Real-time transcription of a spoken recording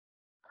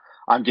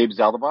I'm Gabe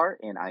Zaldivar,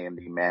 and I am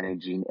the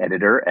managing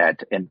editor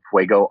at En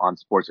Fuego on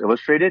Sports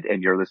Illustrated,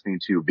 and you're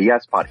listening to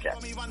VS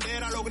Podcast.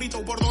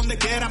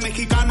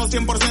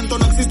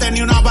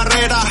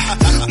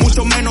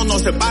 Mucho menos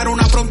nos separa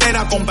una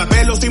frontera con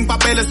papel o sin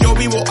papeles, yo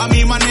vivo a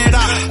mi manera.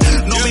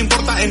 No me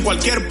importa en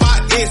cualquier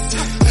país,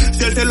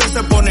 si el cielo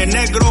se pone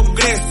negro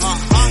gris.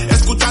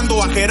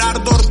 Escuchando a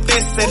Gerardo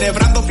Ortiz,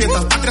 celebrando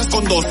fiestas patrias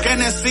con dos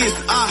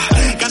Genesis.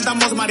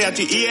 Cantamos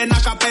mariachi y en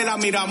acapela,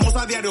 miramos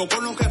a diario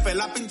con los jefes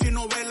la pinche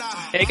novela.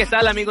 Hey, ¿qué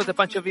tal, amigos de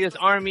Pancho Villa's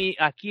Army?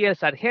 Aquí es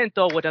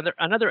Sargento with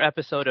another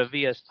episode of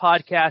Villa's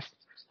Podcast.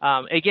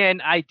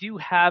 Again,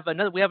 we have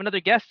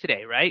another guest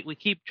today, right? We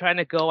keep trying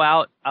to go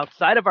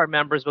outside of our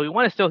members, but we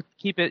want to still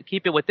keep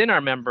it within our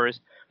members.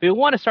 But we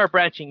want to start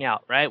branching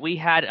out, right? We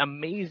had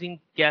amazing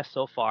guests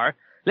so far.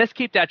 Let's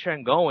keep that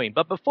trend going.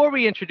 But before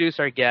we introduce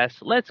our guests,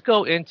 let's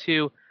go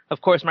into,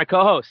 of course, my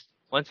co-host.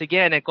 Once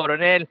again, El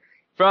Coronel,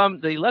 from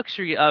the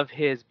luxury of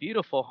his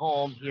beautiful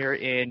home here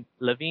in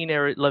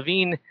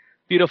Laveen,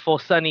 beautiful,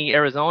 sunny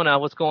Arizona.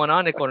 What's going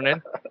on, El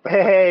Coronel?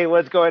 Hey,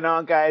 what's going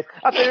on, guys?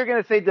 I thought you were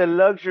going to say the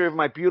luxury of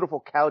my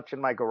beautiful couch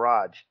in my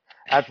garage.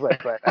 That's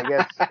what, but I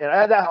guess,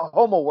 that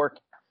homework.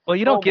 Well,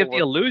 you don't give the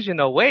illusion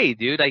away,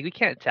 dude. Like, we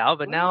can't tell,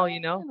 but now,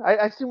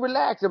 I seem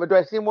relaxed. But do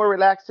I seem more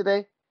relaxed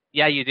today?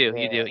 Yeah, you do.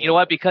 Yeah. You do. You know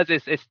what? Because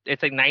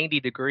it's like 90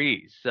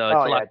 degrees, so it's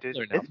a lot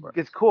cooler now.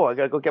 It's cool. I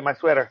got to go get my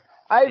sweater.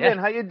 Ivan,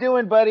 how you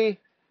doing, buddy?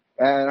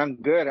 And I'm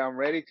good. I'm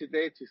ready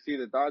today to see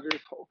the Dodgers.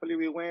 Hopefully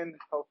we win.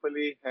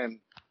 And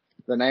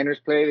the Niners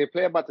play. They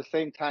play about the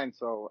same time.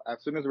 So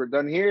as soon as we're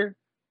done here,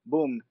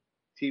 boom,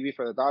 TV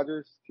for the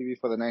Dodgers, TV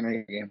for the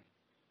Niners game.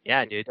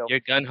 Yeah, dude,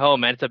 you're gun ho,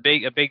 man. It's a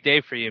big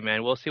day for you,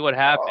 man. We'll see what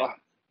happens.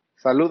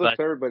 Saludos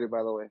to everybody,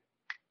 by the way.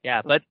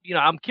 Yeah, but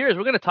I'm curious.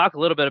 We're going to talk a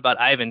little bit about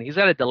Ivan. He's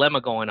got a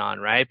dilemma going on,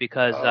 right?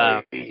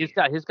 Because he's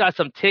got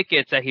some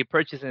tickets that he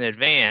purchased in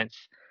advance,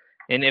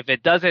 and if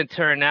it doesn't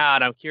turn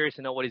out, I'm curious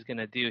to know what he's going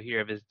to do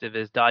here if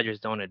his Dodgers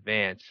don't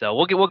advance. So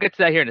we'll get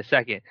to that here in a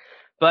second.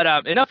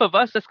 But enough of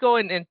us. Let's go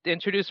and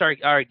introduce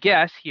our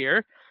guest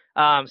here.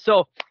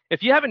 So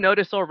if you haven't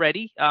noticed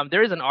already,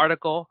 there is an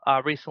article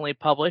recently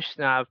published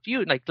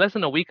less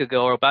than a week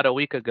ago or about a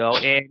week ago,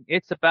 and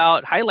it's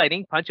about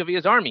highlighting Pancho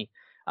Villa's Army.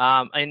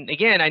 And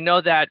again, I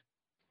know that,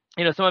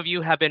 some of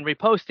you have been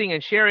reposting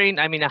and sharing.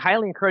 I mean, I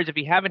highly encourage, if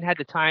you haven't had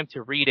the time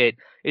to read it,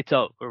 it's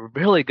a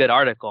really good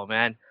article,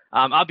 man.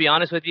 I'll be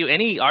honest with you,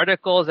 any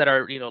articles that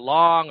are,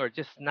 long or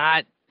just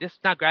not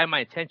grabbing my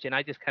attention,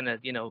 I just kind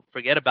of,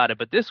 forget about it.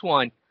 But this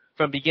one,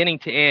 from beginning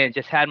to end,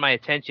 just had my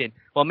attention.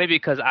 Well, maybe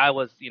because I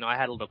was, I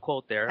had a little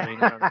quote there. I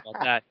mean, I don't know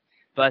about that.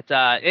 But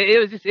it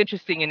was just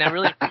interesting, and I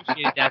really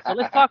appreciated that. So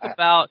let's talk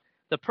about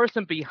the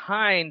person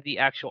behind the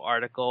actual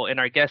article and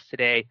our guest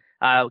today.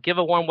 Give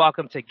a warm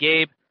welcome to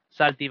Gabe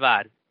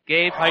Zaldivar.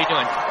 Gabe, how you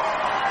doing?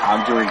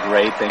 I'm doing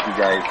great. Thank you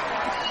guys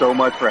so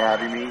much for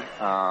having me.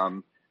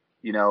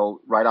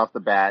 Right off the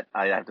bat,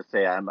 I have to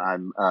say I'm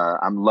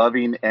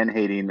loving and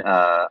hating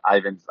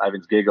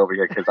Ivan's gig over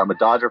here, because I'm a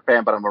Dodger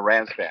fan, but I'm a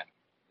Rams fan,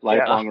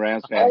 lifelong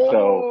Rams fan.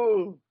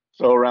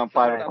 So around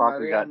 5 o'clock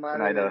we got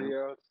tonight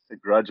a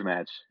grudge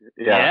match.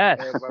 Yeah.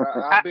 Yes. But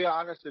I'll be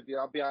honest with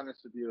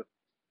you.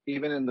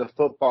 Even in the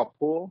football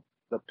pool,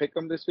 the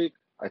pick'em this week,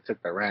 I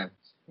took the Rams.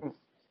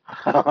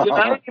 I don't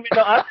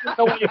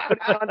know why you put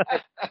it on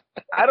that.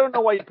 I don't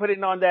know why you put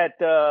it on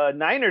that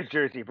Niners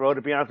jersey, bro.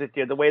 To be honest with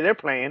you, the way they're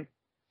playing.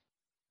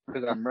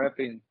 Because I'm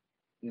repping,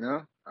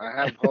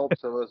 I have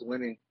hopes of us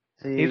winning.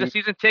 He's a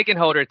season ticket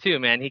holder too,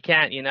 man. He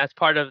can't, that's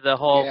part of the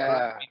whole.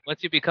 Yeah.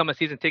 Once you become a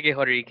season ticket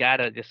holder, you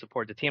gotta just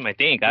support the team. I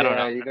think. I don't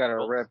know. Yeah, you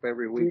gotta rep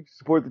every week.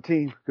 Support the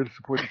team. Gotta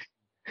support the team.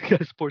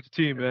 Gotta support the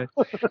team, man.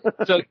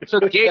 So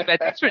Gabe,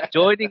 thanks for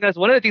joining us.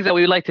 One of the things that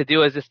we would like to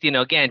do is just,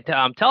 again,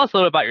 tell us a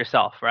little about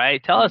yourself,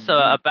 right? Tell us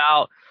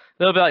about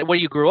a little bit about where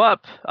you grew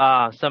up,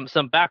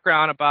 some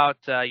background about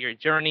your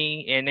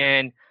journey, and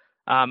then,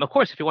 of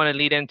course, if you want to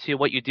lead into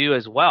what you do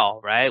as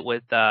well, right,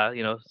 with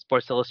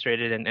Sports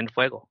Illustrated and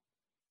Fuego.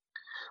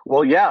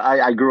 Well, yeah,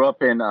 I grew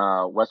up in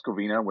West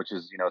Covina, which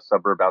is a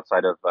suburb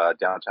outside of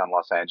downtown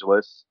Los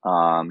Angeles.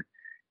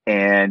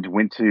 And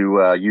went to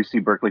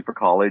UC Berkeley for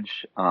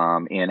college,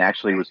 and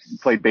actually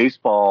played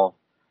baseball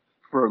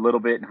for a little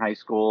bit in high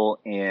school,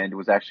 and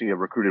was actually a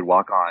recruited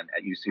walk-on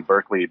at UC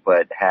Berkeley,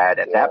 but had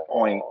at that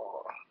point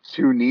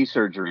 2 knee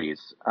surgeries.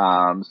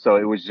 So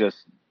it was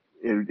just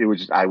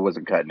I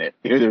wasn't cutting it.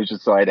 It was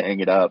just so I had to hang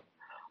it up.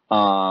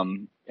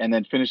 And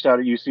then finished out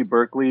at UC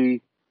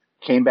Berkeley,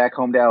 came back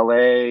home to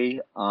LA,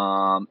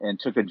 and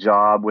took a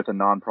job with a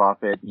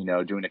nonprofit,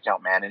 doing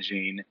account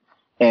managing.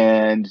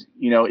 And,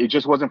 it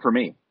just wasn't for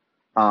me.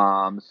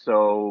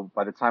 So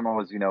by the time I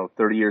was,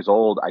 30 years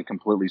old, I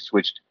completely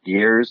switched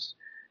gears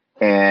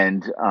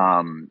and,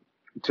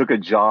 took a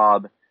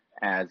job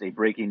as a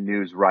breaking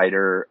news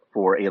writer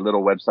for a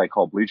little website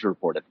called Bleacher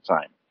Report at the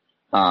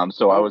time.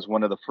 So I was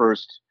one of the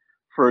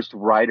first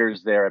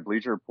writers there at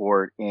Bleacher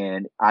Report,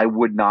 and I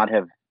would not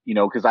have,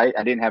 cause I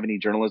didn't have any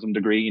journalism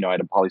degree, I had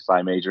a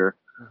poli-sci major.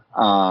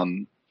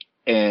 And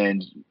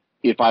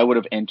if I would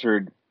have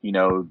entered,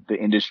 the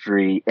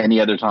industry any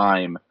other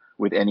time,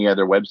 with any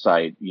other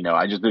website.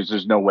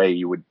 There's no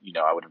way I would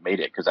have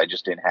made it because I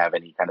just didn't have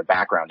any kind of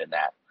background in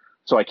that.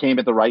 So I came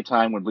at the right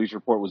time when Bleacher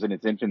Report was in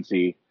its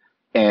infancy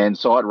and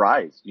saw it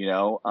rise.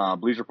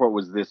 Bleacher Report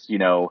was this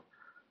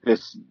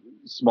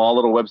small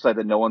little website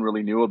that no one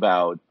really knew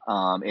about.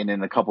 And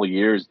in a couple of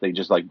years, they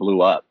just like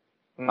blew up.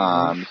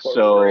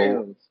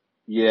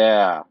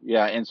 Yeah.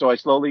 And so I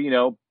slowly,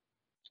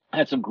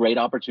 had some great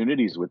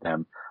opportunities with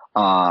them.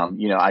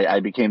 I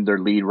became their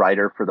lead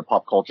writer for the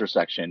pop culture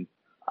section.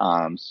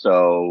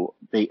 So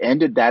they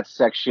ended that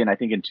section, I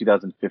think in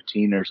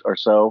 2015 or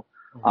so.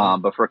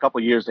 But for a couple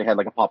of years, they had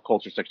like a pop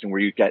culture section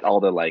where you get all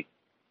the like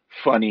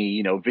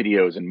funny,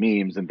 videos and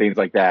memes and things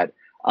like that.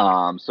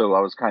 So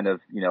I was kind of,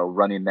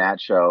 running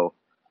that show.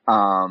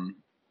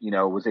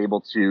 Was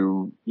able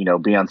to,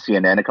 be on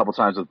CNN a couple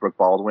times with Brooke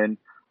Baldwin,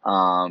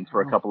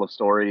 for a couple of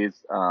stories.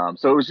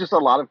 So it was just a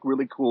lot of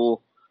really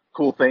cool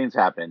things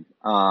happened.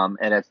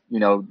 And it's,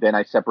 then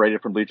I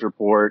separated from Bleacher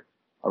Report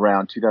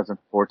around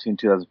 2014,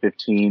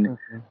 2015.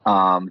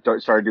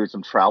 Started doing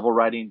some travel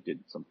writing, did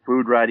some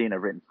food writing.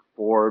 I've written for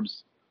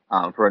Forbes,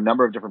 for a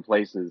number of different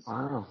places.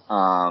 Wow.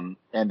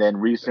 And then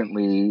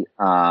recently,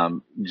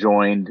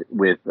 joined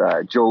with,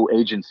 Joe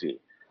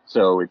Agency.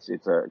 So it's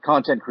a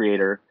content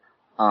creator.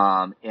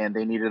 And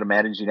they needed a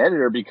managing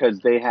editor because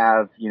they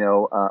have,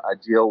 a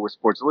deal with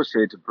Sports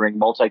Illustrated to bring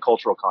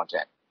multicultural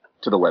content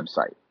to the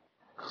website.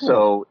 Cool.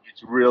 So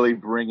it's really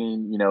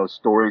bringing,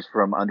 stories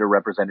from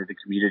underrepresented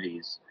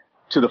communities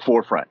to the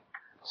forefront.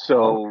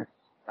 So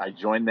I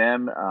joined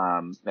them,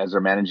 as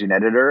their managing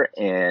editor,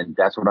 and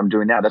that's what I'm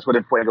doing now. That's what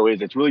Enfuego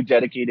is. It's really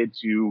dedicated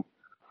to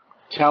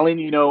telling,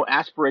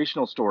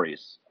 aspirational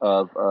stories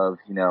of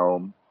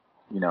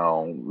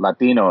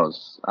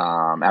Latinos,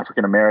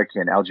 African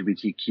American,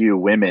 LGBTQ,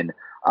 women,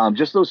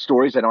 just those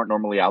stories that aren't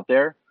normally out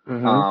there.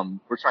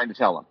 We're trying to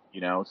tell them,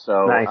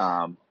 so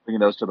nice. Bringing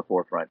those to the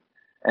forefront.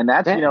 And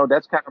that's,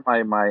 that's kind of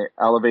my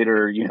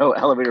elevator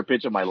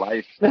pitch of my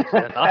life. That's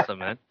awesome,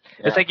 man.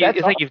 Yeah.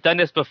 It's like you've done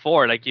this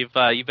before. Like you've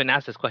been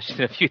asked this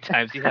question a few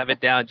times. You have it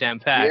down jam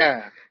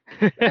packed.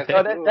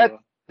 Yeah.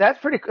 That's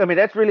pretty. I mean,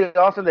 that's really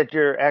awesome that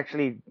you're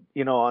actually,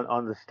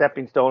 on the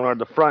stepping stone or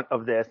the front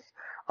of this.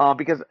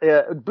 Because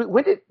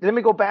let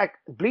me go back.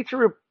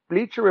 Bleacher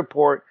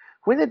Report.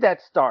 When did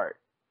that start?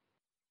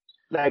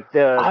 Like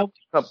I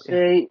would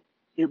say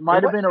it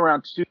might have been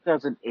around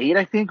 2008.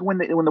 I think when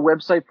the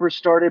website first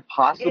started,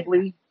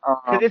 possibly.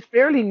 Because it's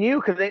fairly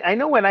new. Because I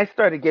know when I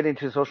started getting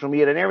into social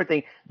media and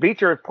everything,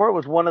 Bleacher Report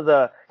was one of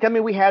the. I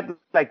mean, we had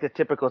like the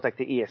typicals, like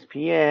the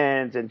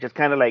ESPNs, and just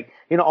kind of like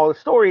all the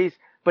stories.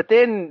 But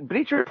then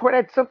Bleacher Report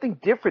had something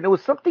different. It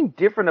was something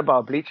different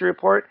about Bleacher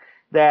Report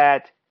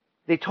that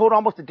they told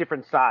almost a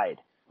different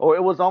side, or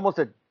it was almost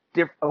a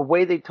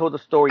way they told the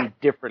story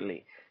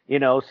differently,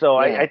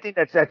 So yeah. I think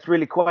that's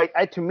really cool.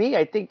 To me,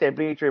 I think that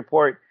Bleacher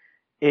Report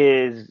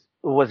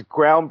was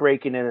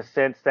groundbreaking in a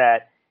sense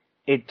that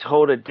it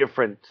told a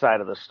different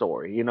side of the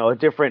story, a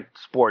different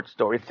sports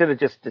story instead of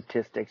just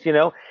statistics,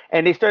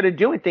 And they started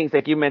doing things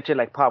like you mentioned,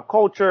 like pop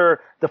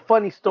culture, the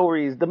funny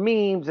stories, the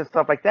memes, and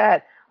stuff like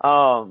that.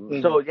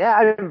 So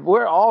yeah,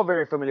 we're all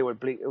very familiar with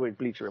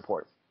Bleacher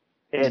Report,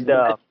 and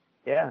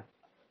yeah.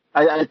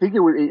 I think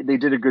they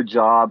did a good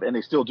job, and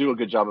they still do a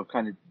good job of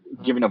kind of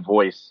giving a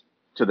voice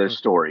to their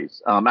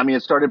stories.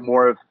 It started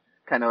more of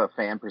kind of a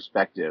fan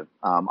perspective.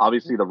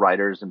 Obviously, the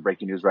writers and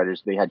breaking news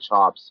writers, they had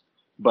chops,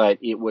 but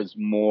it was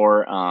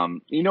more,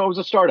 it was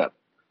a startup.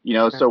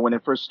 So when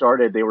it first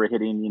started, they were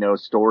hitting,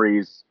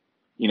 stories,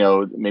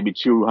 maybe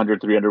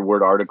 200, 300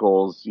 word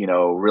articles,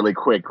 really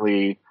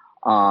quickly.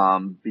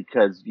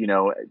 Because,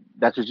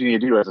 that's what you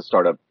need to do as a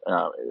startup,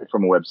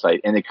 from a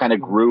website. And it kind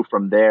of grew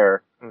from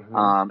there.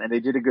 And they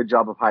did a good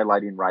job of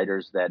highlighting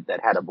writers that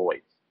had a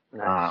voice.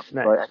 Nice.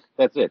 But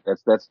that's it.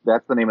 That's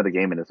the name of the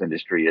game in this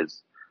industry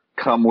is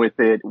come with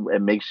it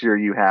and make sure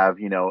you have,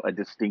 a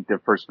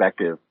distinctive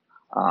perspective,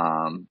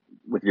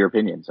 with your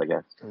opinions, I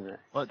guess.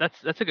 Well,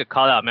 that's a good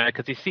call out, man.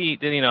 Because you see,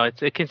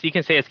 you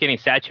can say it's getting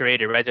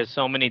saturated, right? There's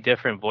so many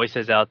different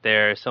voices out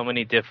there, so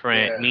many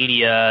different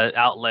media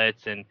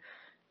outlets, and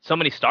so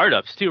many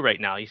startups too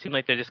right now. You seem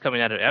like they're just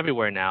coming out of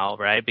everywhere now,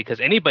 right? Because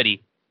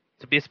anybody,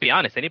 to be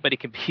honest, anybody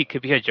could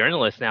be a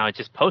journalist now and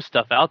just post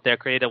stuff out there,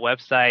 create a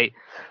website,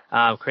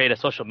 create a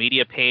social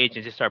media page,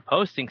 and just start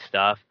posting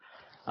stuff.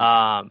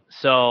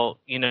 So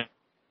it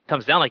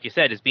comes down, like you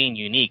said, is being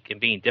unique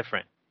and being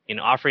different.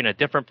 Offering a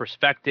different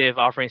perspective,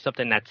 offering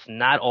something that's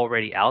not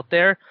already out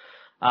there.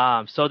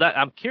 So that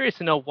I'm curious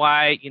to know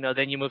why,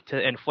 then you moved to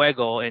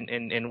Enfuego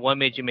and what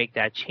made you make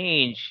that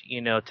change,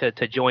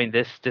 to join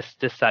this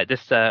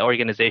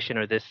organization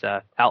or this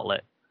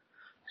outlet.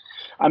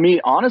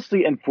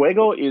 Honestly,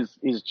 Enfuego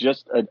is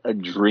just a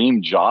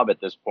dream job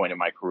at this point in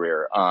my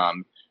career.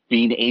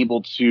 Being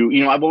able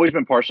to, I've always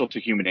been partial to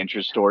human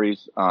interest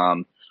stories.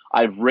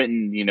 I've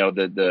written,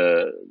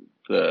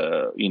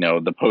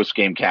 the post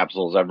game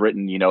capsules. I've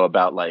written,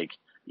 about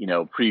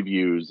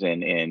previews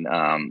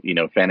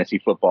and fantasy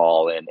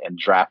football and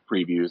draft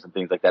previews and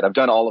things like that. I've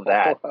done all of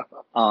that.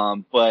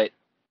 But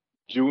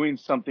doing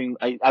something.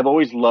 I've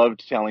always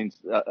loved telling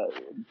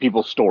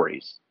people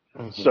stories.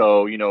 Mm-hmm.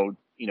 So,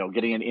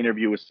 getting an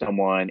interview with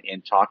someone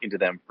and talking to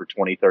them for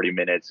 20, 30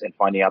 minutes and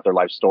finding out their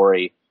life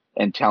story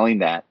and telling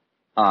that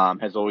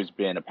has always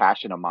been a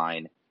passion of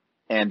mine.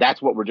 And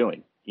that's what we're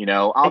doing.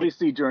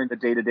 Obviously during the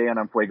day to day on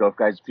Enfuego,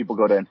 if people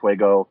go to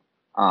Enfuego,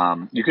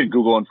 you can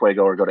Google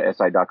Enfuego or go to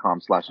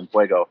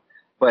si.com/Enfuego,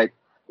 but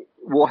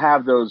we'll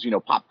have those,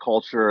 pop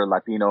culture,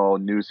 Latino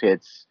news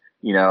hits,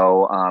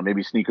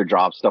 maybe sneaker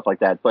drops, stuff like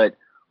that. But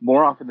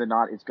more often than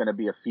not, it's going to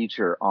be a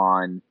feature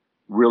on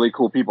really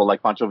cool people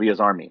like Pancho Villa's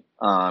Army.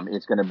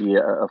 It's going to be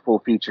a full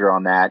feature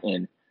on that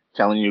and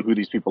telling you who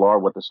these people are,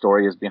 what the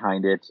story is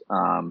behind it.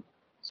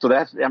 So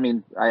I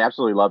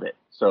absolutely love it.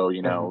 So,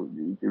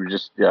 we're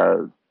just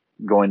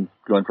going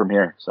from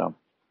here. So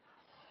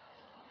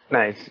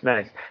nice.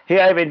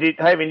 Hey, Ivan,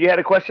 you had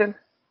a question?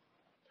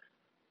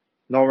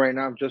 No, right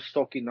now I'm just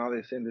soaking all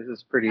this in. This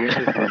is pretty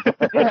interesting.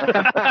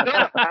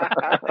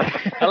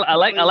 I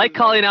like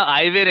calling out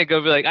Ivan and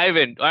go be like,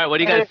 Ivan, all right, what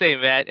do you got to say,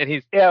 man? And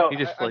he's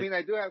just I mean,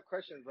 I do have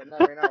questions, but not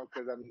right now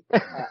because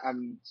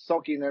I'm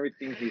soaking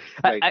everything he's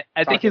like.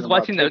 I think he's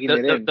watching the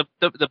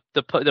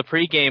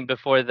pregame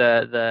before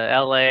the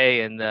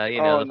LA and the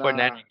the 49ers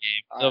game.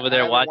 He's over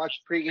there watching.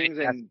 Watched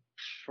pregames in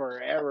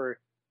forever.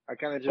 I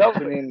kind of just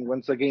tune in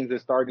once the games are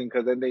starting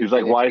because then he's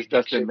like, why is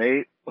Dustin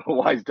May?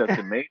 Why is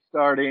Dustin May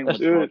starting?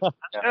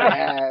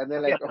 Yeah, and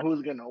they're like,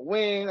 who's gonna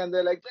win? And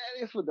they're like,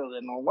 this one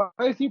doesn't know. Why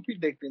is he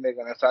predicting they're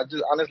gonna? So I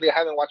just honestly I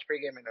haven't watched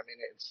pregame in a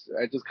minute.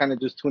 I just kind of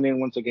just tune in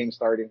once the game's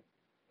starting.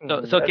 So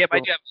Kip, cool.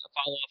 I do have a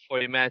follow up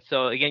for you, man.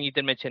 So again, you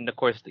did mention, of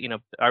course,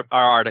 our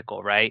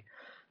article, right?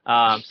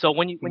 So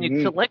when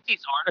you select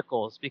these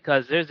articles,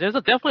 because there's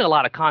definitely a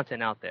lot of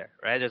content out there,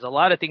 right? There's a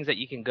lot of things that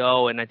you can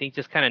go, and I think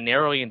just kind of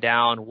narrowing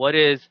down what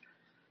is,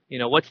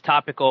 what's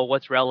topical,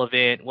 what's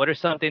relevant, what are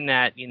something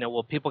that,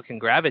 people can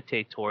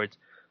gravitate towards.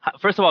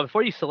 First of all,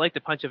 before you select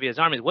the Pancho Villa's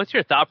Army, what's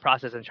your thought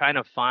process in trying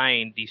to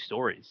find these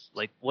stories?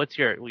 Like, what's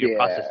your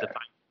process to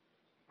find?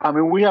 I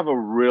mean, we have a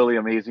really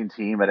amazing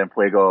team at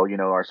Enfuego,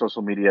 our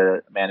social media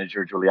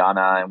manager,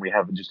 Juliana, and we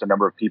have just a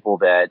number of people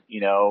that,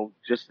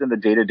 just in the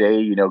day to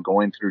day,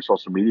 going through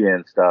social media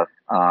and stuff,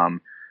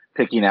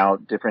 picking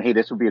out different, hey,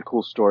 this would be a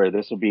cool story.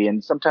 This would be,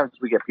 and sometimes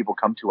we get people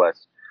come to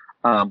us.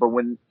 But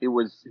when it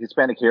was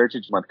Hispanic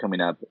Heritage Month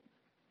coming up,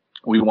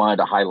 we wanted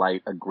to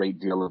highlight a great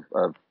deal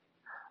of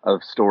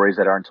stories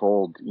that aren't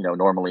told,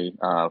 normally,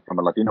 from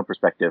a Latino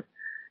perspective.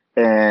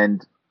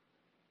 And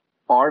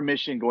our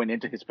mission going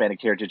into Hispanic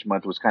Heritage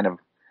Month was kind of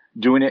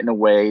doing it in a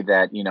way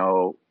that,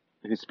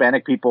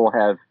 Hispanic people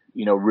have,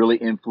 really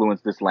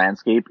influenced this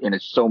landscape in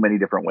so many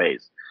different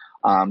ways.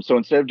 So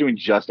instead of doing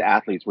just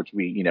athletes, which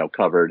we,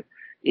 covered,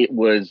 it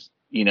was,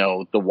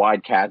 the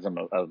wide chasm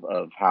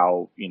of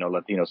how,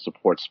 Latinos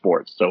support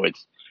sports. So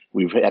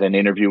we've had an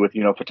interview with,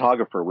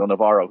 photographer, Will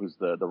Navarro, who's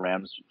the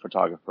Rams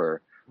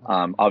photographer.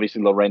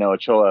 Obviously Lorena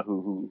Ochoa,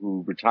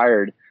 who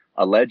retired,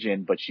 a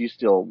legend, but she's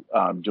still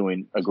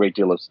doing a great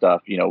deal of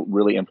stuff,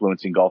 really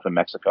influencing golf in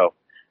Mexico.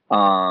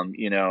 Camila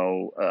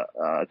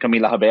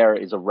Haber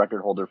is a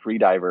record holder free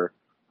diver.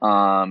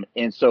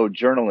 And so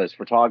journalists,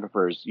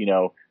 photographers,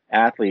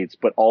 athletes,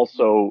 but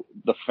also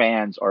the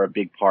fans are a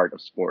big part of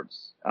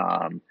sports.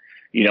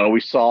 We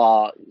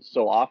saw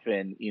so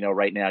often,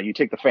 right now, you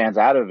take the fans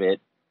out of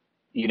it,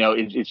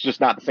 it's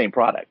just not the same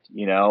product,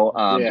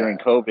 during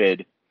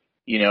COVID.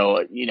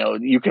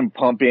 You can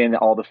pump in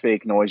all the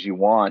fake noise you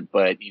want,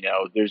 but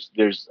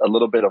there's a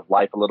little bit of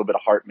life, a little bit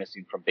of heart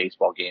missing from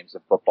baseball games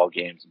and football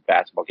games and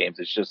basketball games.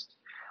 It's just,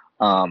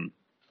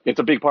 it's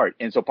a big part.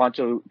 And so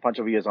Pancho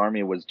Villa's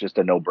Army was just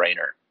a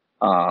no-brainer,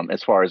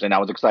 as far as, and I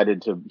was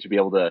excited to be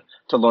able to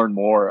learn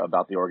more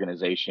about the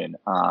organization.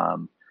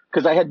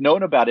 Cause I had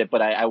known about it,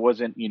 but I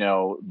wasn't,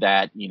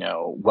 that,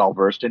 well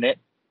versed in it.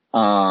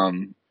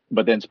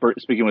 But then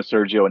speaking with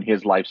Sergio and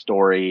his life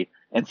story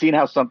and seeing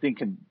how something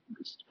can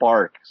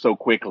spark so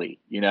quickly,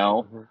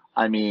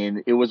 I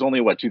mean, it was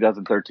only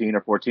 2013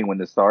 or 14 when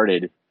this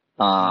started,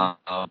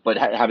 but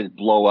have it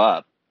blow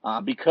up,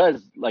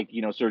 because like,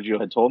 Sergio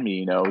had told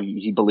me,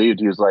 he believed,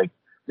 he was like,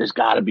 there's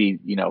gotta be,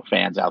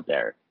 fans out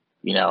there,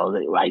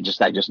 I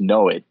just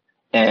know it.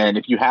 And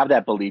if you have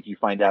that belief, you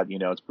find out,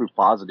 it's proof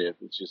positive.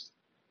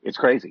 It's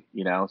crazy,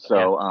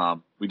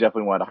 so, we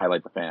definitely wanted to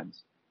highlight the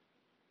fans.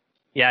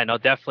 Yeah, no,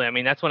 definitely. I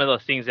mean, that's one of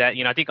those things that,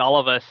 I think all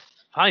of us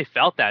probably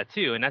felt that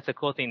too. And that's a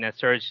cool thing that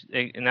Serge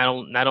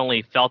not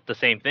only felt the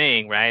same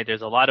thing, right?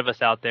 There's a lot of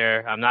us out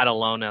there. I'm not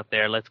alone out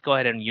there. Let's go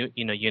ahead and,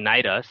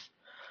 unite us.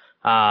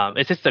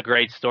 It's just a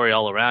great story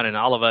all around. And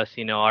all of us,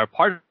 are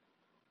part of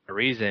the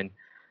reason.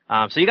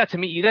 So you got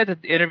to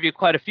interview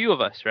quite a few of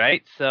us,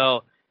 right?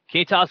 So can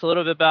you tell us a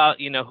little bit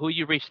about, who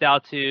you reached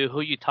out to,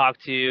 who you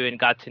talked to and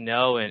got to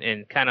know,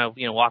 and kind of,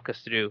 walk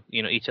us through,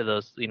 each of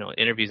those,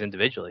 interviews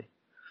individually?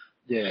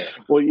 Yeah.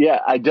 Well, yeah,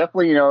 I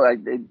definitely,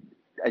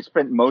 I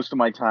spent most of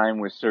my time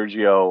with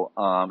Sergio,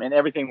 and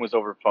everything was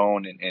over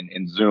phone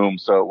and Zoom.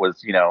 So it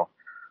was,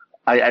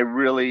 I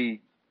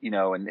really,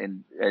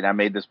 and I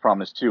made this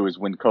promise too, is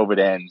when COVID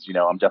ends,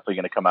 I'm definitely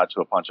going to come out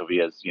to a Pancho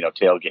Villa's,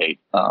 tailgate,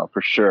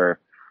 for sure.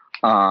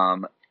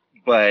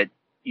 But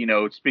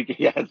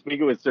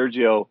speaking with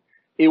Sergio,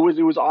 it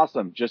was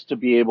awesome just to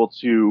be able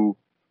to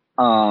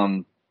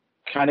kind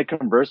of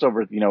converse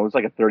over. It was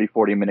like a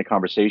 30-40 minute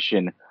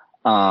conversation,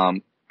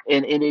 and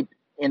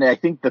I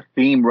think the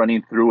theme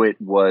running through it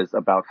was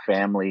about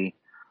family,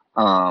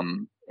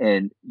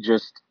 and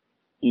just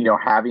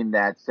having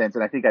that sense.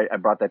 And I think I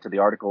brought that to the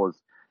article, is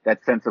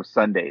that sense of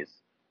Sundays.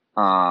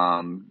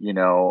 I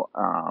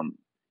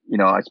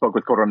spoke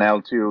with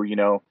Coronel too,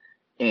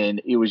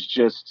 and it was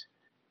just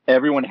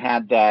everyone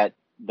had that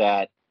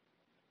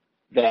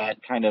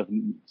kind of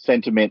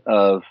sentiment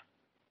of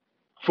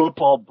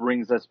football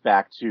brings us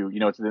back to,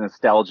 it's the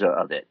nostalgia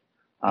of it,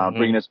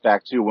 bringing us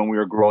back to when we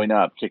were growing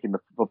up, kicking the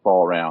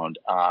football around,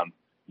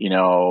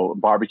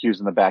 barbecues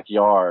in the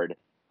backyard,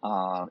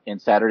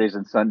 and Saturdays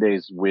and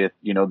Sundays with,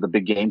 the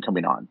big game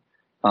coming on.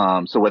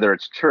 So whether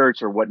it's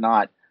church or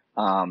whatnot,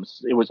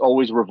 it was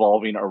always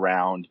revolving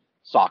around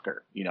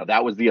soccer.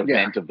 That was the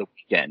event of the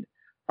weekend.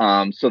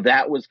 So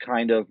that was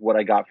kind of what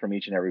I got from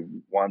each and every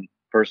one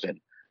person,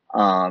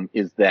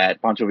 is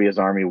that Pancho Villa's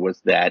Army was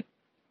that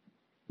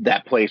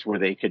place where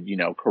they could,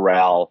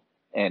 corral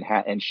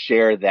and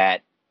share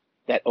that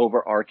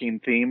overarching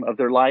theme of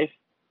their life.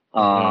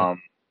 And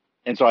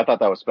so I thought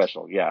that was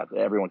special. Yeah.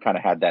 Everyone kind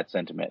of had that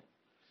sentiment.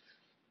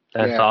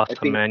 That's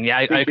awesome, man. Yeah,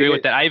 I agree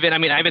with that.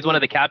 Ivan's one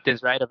of the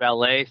captains, right, of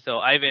LA. So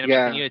Ivan,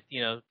 can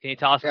you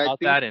tell us about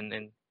that?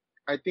 And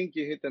I think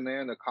you hit the nail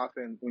on the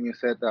coffin when you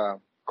said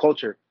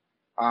culture,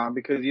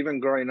 because even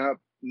growing up,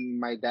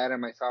 my dad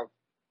and myself,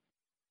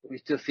 we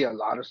still see a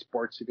lot of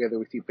sports together.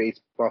 We see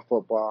baseball,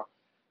 football,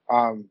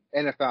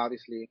 NFL,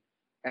 obviously.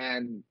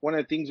 And one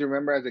of the things you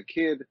remember as a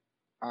kid,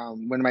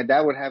 when my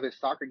dad would have his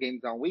soccer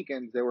games on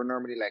weekends, they were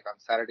normally like on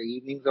Saturday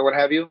evenings or what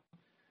have you.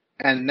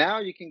 And now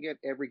you can get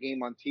every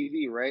game on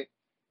TV, right?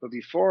 But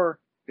before,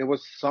 there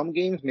was some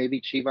games, maybe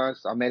Chivas,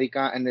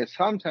 America, and then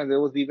sometimes it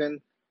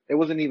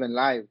wasn't even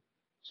live.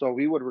 So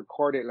we would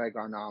record it like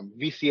on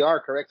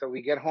VCR, correct? So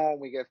we get home,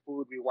 we get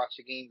food, we watch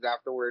the games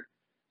afterward.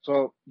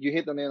 So you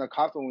hit the nail on the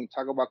coffin when we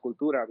talk about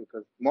cultura,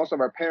 because most of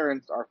our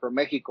parents are from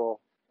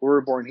Mexico. We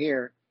were born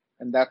here,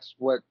 and that's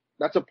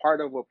a part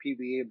of what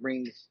PBA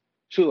brings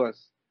to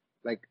us.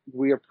 Like,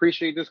 we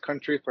appreciate this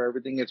country for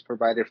everything it's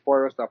provided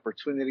for us, the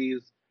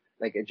opportunities,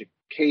 like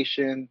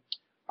education,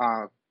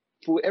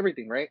 food,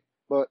 everything, right?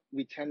 But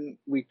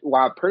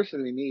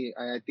personally, me,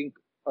 I think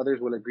others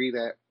will agree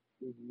that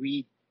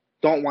we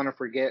don't want to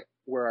forget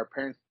where our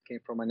parents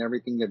came from and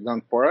everything they've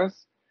done for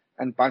us.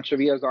 And Pancho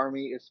Villa's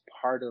Army is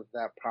part of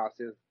that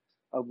process.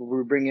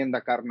 We bring in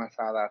the carne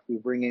asada, we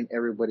bring in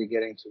everybody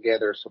getting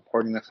together,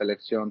 supporting the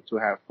selección to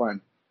have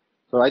fun.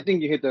 So I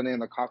think you hit the nail on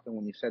the coffin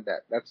when you said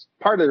that. That's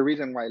part of the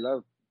reason why I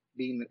love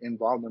being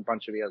involved in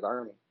Pancho Villa's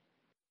Army.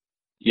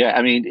 Yeah,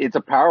 I mean, it's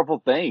a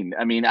powerful thing.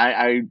 I mean,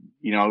 I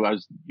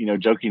was,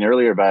 joking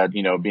earlier about,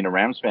 being a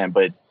Rams fan,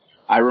 but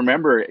I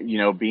remember,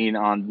 being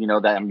on,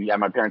 that I'm at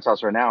my parents'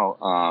 house right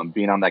now,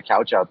 being on that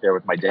couch out there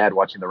with my dad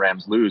watching the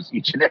Rams lose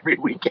each and every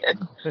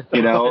weekend,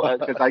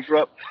 because I grew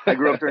up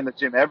during the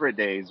Jim Everett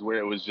days where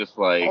it was just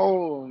like,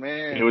 oh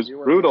man, it was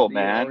brutal,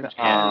 man.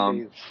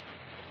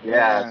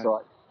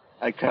 So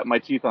I cut my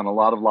teeth on a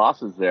lot of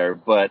losses there,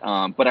 but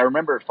I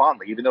remember it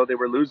fondly, even though they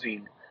were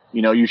losing.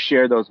 You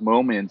share those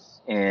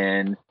moments,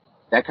 and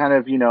that kind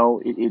of,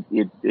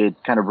 it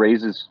kind of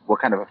raises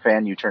what kind of a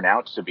fan you turn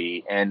out to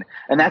be. And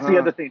that's the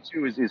other thing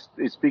too, is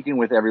speaking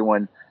with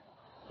everyone,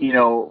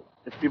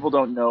 if people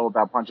don't know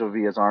about Pancho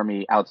Villa's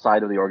Army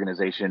outside of the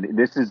organization,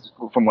 this is,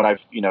 from what I've,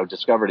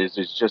 discovered, is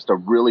just a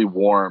really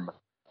warm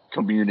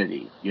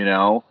community,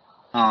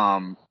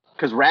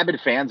 because rabid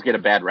fans get a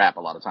bad rap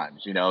a lot of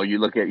times. You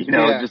look at,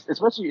 just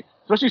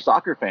especially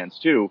soccer fans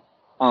too.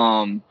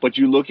 But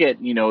you look at,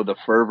 the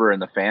fervor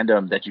and the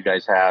fandom that you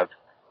guys have.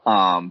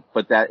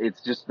 But that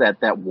it's just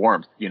that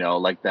warmth,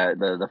 like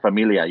the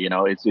familia,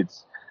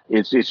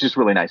 it's just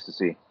really nice to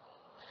see.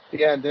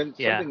 Yeah. And then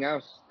something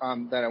else,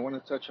 that I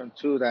want to touch on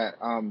too, that,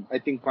 I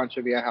think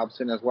Pancho Villa helps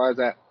in as well, is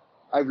that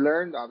I've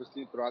learned,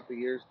 obviously, throughout the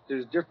years,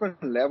 there's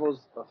different levels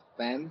of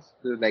fans.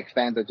 There's like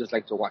fans that just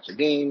like to watch the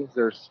games.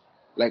 There's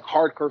like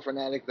hardcore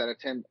fanatics that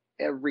attend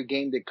every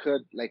game they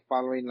could, like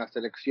following La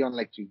Selección,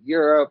 like to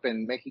Europe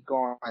and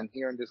Mexico and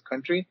here in this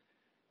country.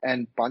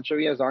 And Pancho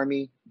Villa's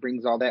Army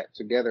brings all that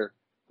together.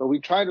 So we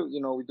try to,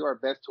 we do our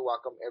best to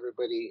welcome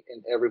everybody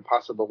in every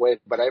possible way.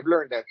 But I've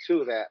learned that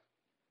too, that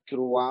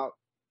throughout,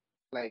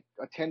 like,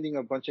 attending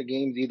a bunch of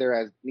games, either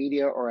as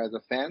media or as a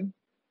fan,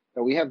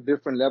 that we have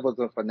different levels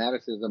of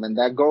fanaticism. And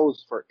that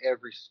goes for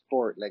every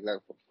sport, like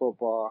for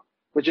football,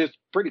 which is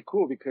pretty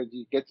cool because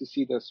you get to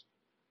see the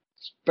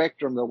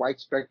spectrum, the wide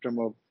spectrum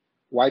of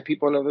why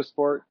people love the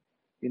sport,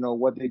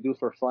 what they do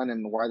for fun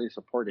and why they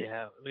support it.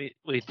 Yeah,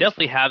 we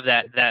definitely have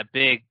that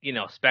big,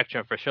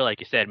 spectrum for sure. Like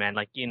you said, man,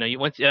 like, I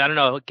don't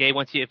know, Gabe,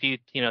 if you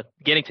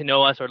getting to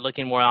know us or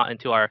looking more out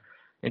into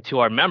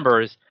our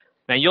members,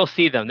 man, you'll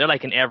see them. They're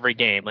like in every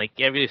game. Like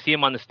you see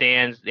them on the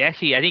stands. They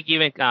actually, I think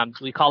even,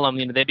 we call them,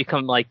 they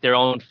become like their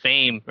own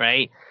fame,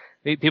 right?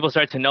 People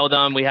start to know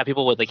them. We have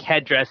people with like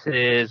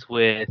headdresses,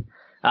 with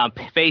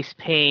face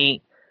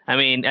paint, I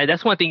mean,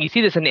 that's one thing. You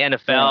see this in the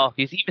NFL.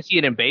 You even see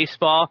it in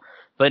baseball.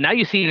 But now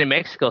you see it in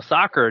Mexico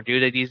soccer,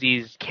 dude.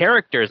 These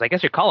characters, I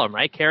guess you call them,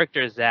 right?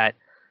 Characters that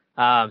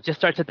just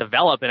start to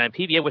develop. And on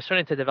PBA, we're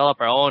starting to develop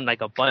our own,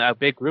 like a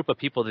big group of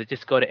people that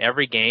just go to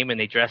every game and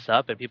they dress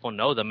up and people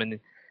know them. And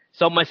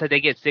so much that they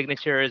get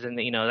signatures and,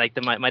 like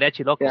the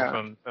Mariachi Loco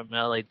from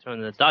LA,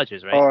 from the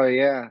Dodgers, right? Oh,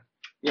 yeah.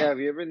 Yeah, if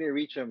you ever need to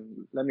reach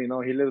him, let me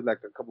know. He lives like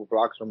a couple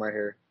blocks from right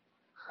here.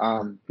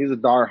 He's a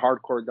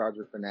hardcore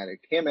Dodger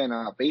fanatic. Him and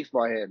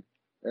Baseball Head,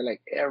 they're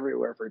like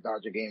everywhere for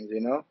Dodger games,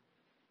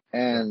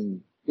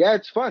 And yeah,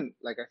 it's fun.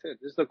 Like I said,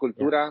 just the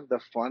cultura, the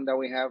fun that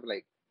we have.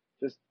 Like,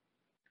 just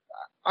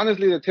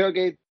honestly, the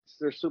tailgates,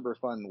 they're super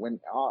fun. When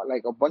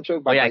like a bunch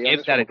of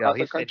Gabe's got to go.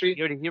 The country,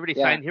 he already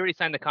signed. He already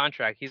signed the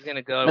contract. He's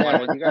gonna go.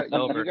 Yeah, you got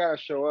to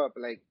show up.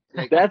 Like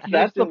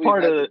that's the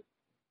part of it.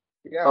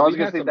 Yeah, I was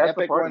gonna say that's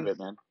the part of it,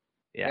 man.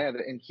 Yeah,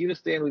 in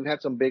Houston, we've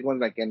had some big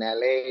ones like in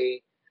LA.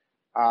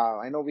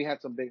 I know we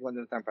had some big ones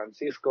in San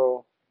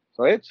Francisco.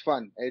 So it's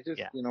fun. It's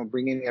just,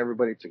 bringing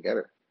everybody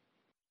together.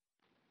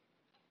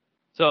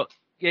 So,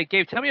 yeah,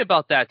 Gabe, tell me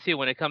about that too.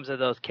 When it comes to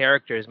those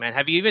characters, man,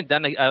 have you even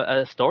done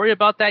a story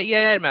about that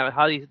yet? Man,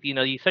 how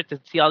you start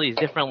to see all these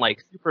different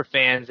like super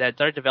fans that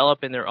start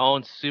developing their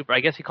own super.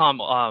 I guess you call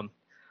them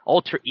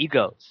alter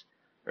egos,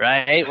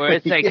 right? Where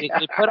it's like they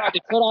put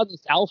on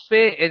this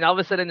outfit, and all of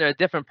a sudden they're a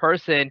different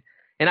person.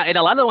 And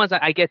a lot of the ones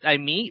I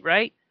meet,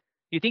 right?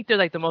 You think they're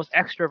like the most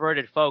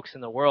extroverted folks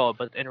in the world,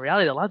 but in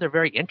reality, a lot of them are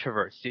very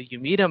introverts. Dude, you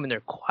meet them and they're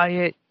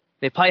quiet.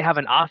 They probably have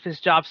an office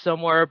job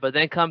somewhere, but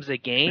then comes a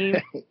game,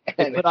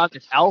 they put on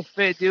this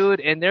outfit, dude,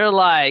 and they're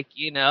like,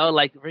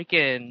 like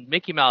freaking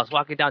Mickey Mouse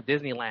walking down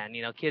Disneyland.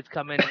 Kids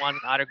come in and want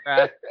an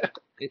autograph.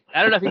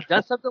 I don't know if he's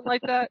done something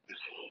like that.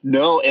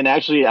 No, and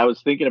actually, I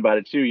was thinking about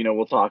it too.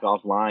 We'll talk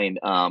offline.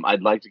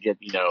 I'd like to get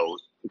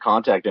the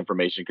contact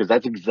information because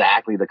that's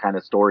exactly the kind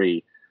of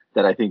story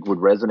that I think would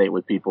resonate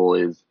with people.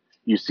 Is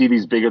you see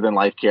these bigger than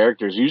life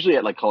characters, usually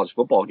at like college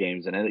football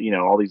games and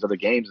all these other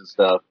games and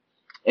stuff.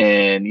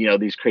 And,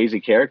 these crazy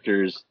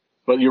characters,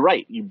 but you're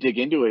right. You dig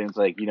into it and it's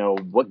like,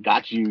 what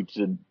got you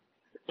to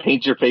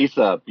paint your face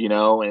up,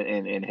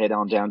 and head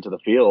on down to the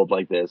field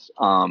like this.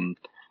 And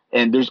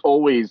there's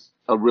always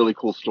a really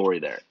cool story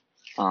there.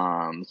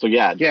 So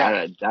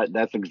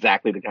that's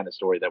exactly the kind of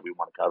story that we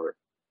want to cover.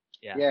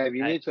 Yeah. If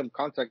you need some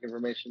contact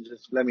information,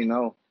 just let me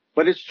know.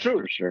 But it's true.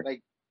 For sure.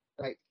 Like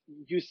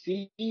you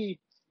see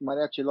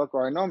Mariachi Loco,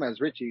 I know him as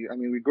Richie. I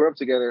mean, we grew up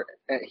together.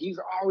 And he's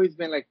always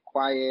been like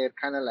quiet,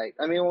 kind of like.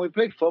 I mean, when we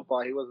played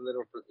football, he was a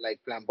little like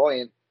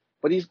flamboyant,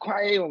 but he's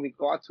quiet when we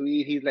go out to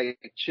eat. He's like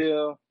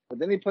chill. But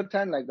then he puts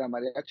on like that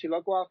Mariachi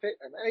Loco outfit,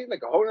 and then he's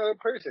like a whole other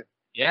person.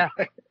 Yeah,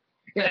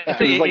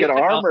 he's like an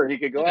armor. He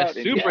could go out.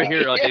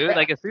 Superhero, dude,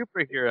 like a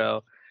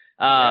superhero.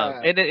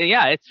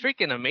 It's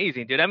freaking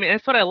amazing, dude. I mean,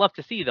 that's what I love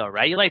to see, though,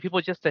 right? You like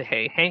people just to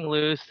hang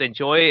loose,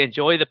 enjoy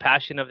the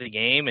passion of the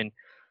game, and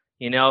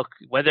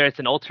whether it's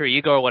an alter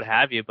ego or what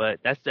have you. But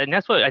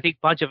that's what I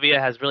think Pancho Villa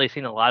has really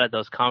seen a lot of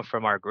those come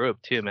from our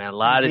group too, man. A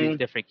lot of these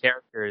different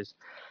characters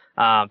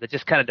that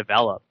just kind of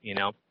develop,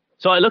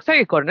 So it looks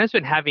like Coronel's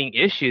been having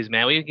issues,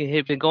 man.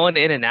 We've been going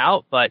in and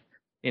out, but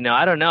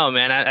I don't know,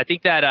 man. I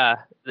think that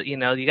you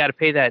got to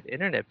pay that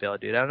internet bill,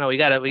 dude. I don't know. We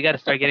got to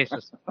start getting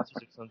some sponsors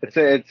or something.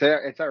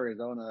 It's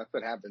Arizona. That's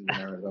what happens in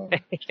Arizona.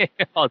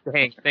 Oh,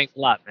 dang! Thanks a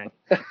lot, man.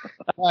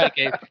 All right,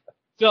 Gabe.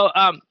 So,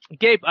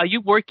 Gabe, are you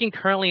working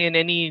currently in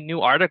any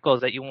new articles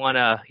that you want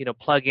to,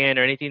 plug in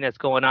or anything that's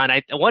going on?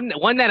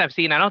 One that I've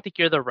seen, I don't think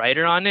you're the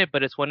writer on it,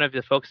 but it's one of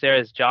the folks there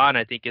is John,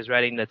 I think, is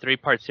writing the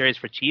 3-part series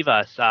for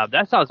Chivas.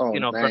 That sounds,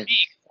 nice. For me,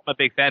 I'm a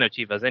big fan of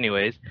Chivas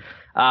anyways.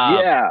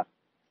 Yeah,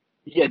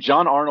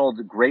 John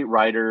Arnold, great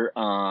writer.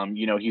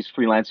 He's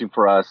freelancing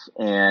for us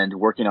and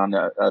working on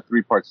a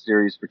 3-part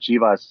series for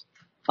Chivas.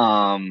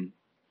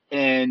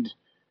 And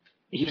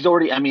he's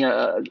already,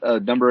 a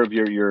number of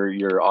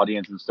your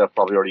audience and stuff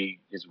probably already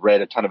has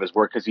read a ton of his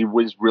work because he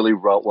was really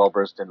well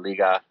versed in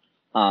Liga.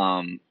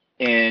 And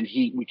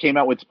we came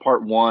out with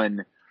part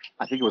 1,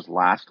 I think it was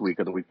last week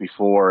or the week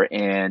before,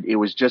 and it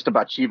was just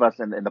about Chivas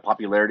and the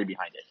popularity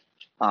behind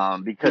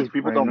it. Because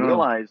people don't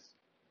realize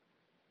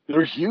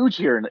they're huge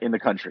here in the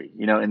country,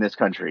 in this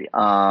country.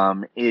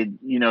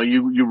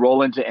 You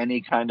roll into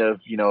any kind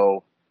of,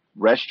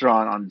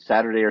 restaurant on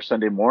Saturday or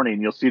Sunday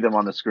morning, you'll see them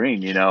on the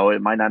screen.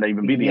 It might not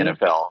even be the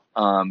NFL.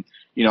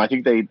 I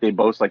think they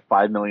boast like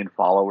 5 million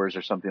followers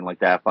or something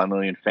like that, 5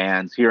 million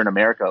fans here in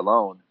America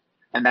alone.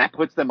 And that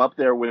puts them up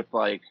there with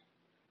like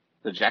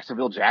the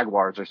Jacksonville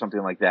Jaguars or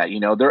something like that.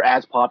 They're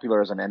as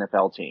popular as an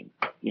NFL team,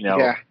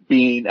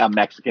 being a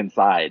Mexican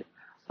side,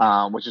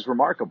 which is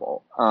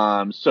remarkable.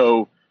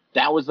 So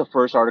that was the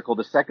first article.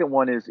 The second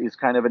one is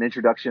kind of an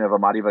introduction of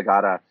Amari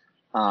Vergara,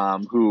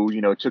 who,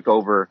 took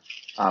over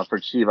for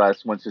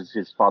Chivas once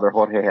his father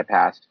Jorge had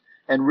passed,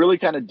 and really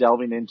kind of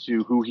delving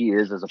into who he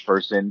is as a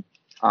person,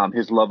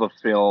 his love of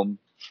film.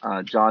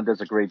 John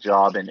does a great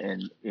job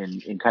in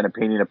kind of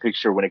painting a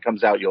picture. When it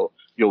comes out,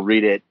 you'll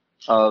read it,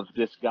 of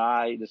this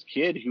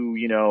kid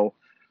who,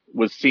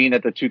 was seen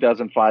at the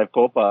 2005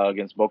 Copa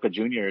against Boca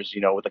Juniors,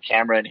 with a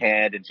camera in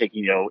hand and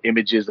taking,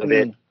 images of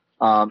it,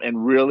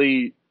 and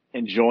really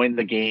enjoying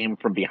the game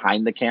from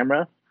behind the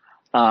camera,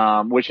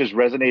 which has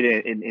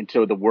resonated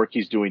into the work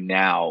he's doing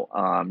now.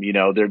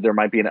 There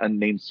might be an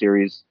unnamed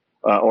series,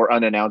 or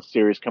unannounced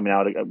series coming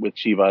out with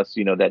Chivas,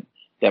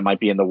 that might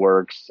be in the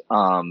works.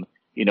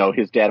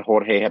 His dad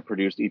Jorge had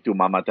produced Y Tu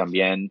Mama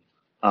También.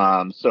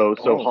 So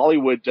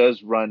Hollywood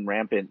does run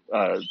rampant,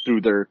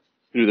 through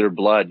their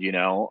blood,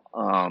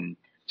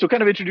 so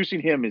kind of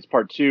introducing him is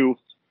part 2.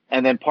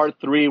 And then part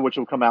 3, which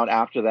will come out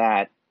after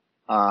that,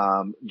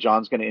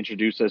 John's going to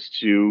introduce us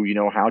to,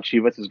 how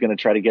Chivas is going to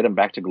try to get him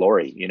back to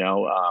glory,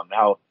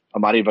 how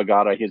Amari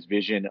Vergara, his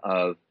vision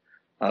of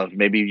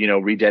maybe,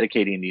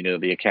 rededicating,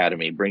 the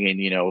academy,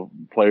 bringing,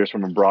 players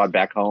from abroad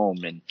back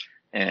home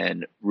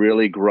and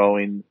really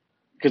growing,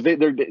 because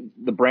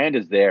the brand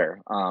is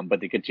there, but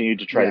they continue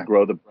to try to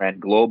grow the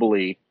brand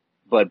globally,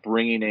 but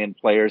bringing in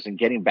players and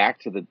getting back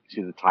to the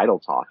title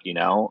talk,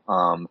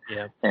 and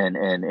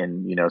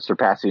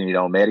surpassing,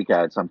 America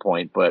at some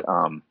point, but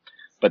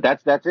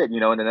that's it,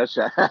 in a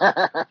nutshell.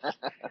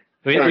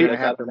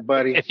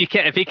 Buddy. If you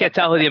can't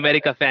tell who the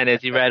America fan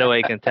is, you right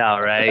away can tell,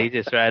 right? He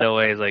just right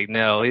away is like,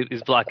 no,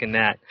 he's blocking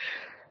that.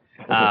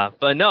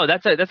 But no,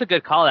 that's a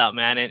good call out,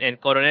 man.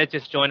 And Coronel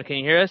just joined. Can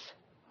you hear us?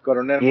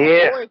 Coronel,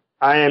 yeah,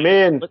 I am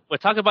in. We're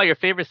talking about your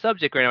favorite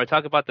subject right now. We're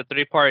talking about the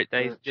 3-part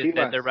that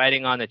they're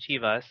writing on the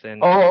Chivas.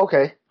 And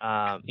okay.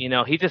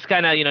 He just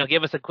kind of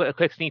gave us a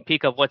quick sneak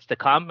peek of what's to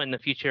come in the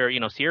future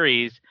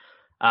series.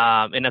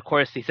 And of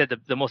course, he said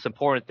the most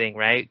important thing,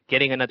 right?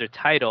 Getting another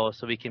title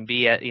so we can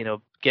be at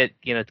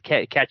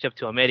catch up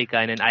to America.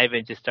 And then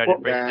Ivan just started.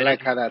 Yeah, I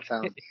like how that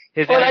sounds.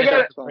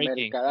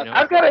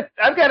 I've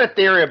got a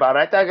theory about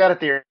it. I got a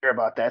theory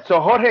about that.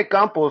 So Jorge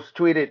Campos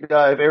tweeted.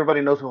 If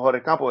everybody knows who Jorge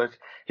Campos is,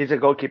 he's a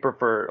goalkeeper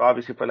for La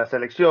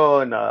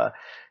Selección.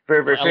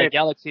 Very LA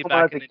Galaxy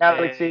back in the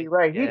Galaxy,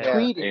 right?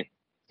 Yeah.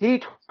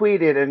 He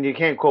tweeted, and you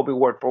can't quote me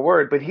word for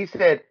word, but he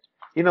said,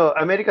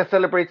 America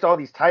celebrates all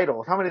these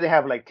titles. How many do they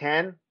have? Like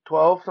 10,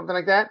 12, something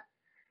like that?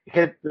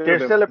 Because they're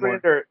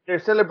celebrating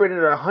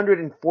their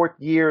 104th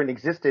year in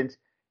existence,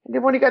 and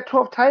they've only got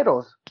 12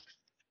 titles,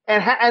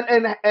 and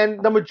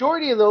the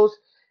majority of those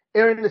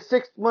are in the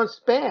 6-month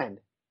span.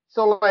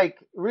 So, like,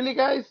 really,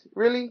 guys,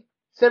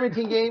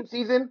 17 game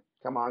season?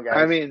 Come on, guys.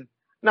 I mean,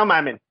 no,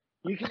 man,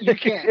 you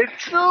can't. It's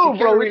true,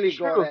 bro. Really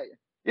go that.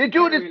 You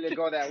do it. Really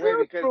go that way,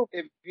 because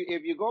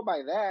if you go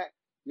by that,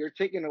 you're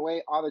taking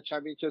away all the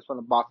championships from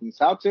the Boston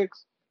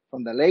Celtics,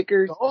 from the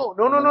Lakers. Oh,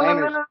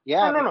 no.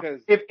 Yeah, no.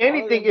 because if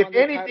anything,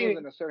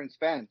 in a certain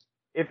span.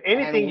 If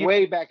anything,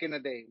 way back in the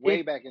day,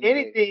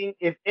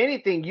 if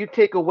anything, you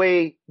take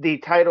away the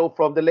title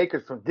from the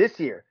Lakers from this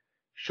year,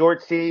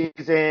 short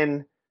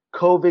season,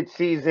 COVID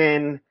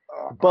season,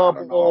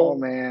 bubble. Oh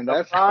man,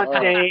 that's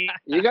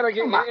you gotta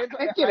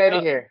get out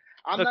of here.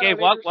 Okay,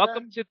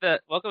 welcome to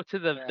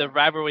the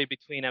rivalry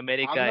between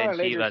America and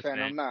Chivas. Fan.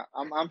 I'm not.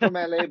 I'm from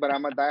LA, but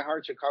I'm a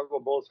diehard Chicago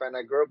Bulls fan.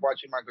 I grew up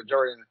watching Michael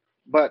Jordan.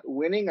 But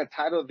winning a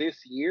title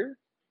this year,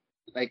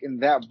 like in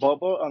that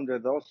bubble, under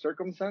those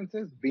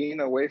circumstances,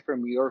 being away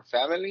from your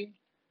family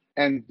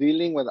and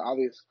dealing with all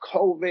this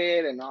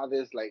COVID and all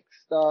this like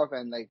stuff,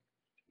 and like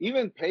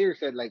even players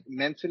said like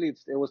mentally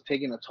it was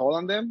taking a toll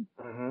on them.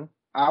 Mm-hmm.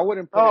 I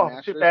wouldn't put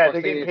an too bad.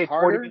 They're getting paid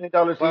 $40 million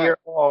a year.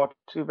 Oh,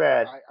 too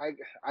bad.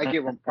 I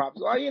give them props.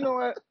 Well, you know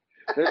what?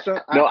 There's some,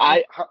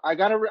 I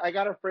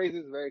gotta phrase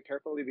this very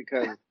carefully,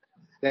 because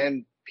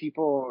then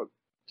people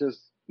just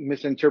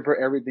misinterpret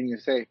everything you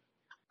say.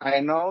 I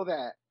know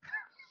that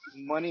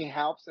money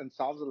helps and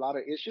solves a lot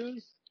of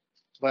issues,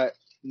 but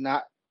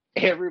not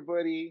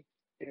everybody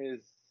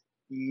is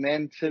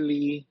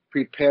mentally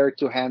prepared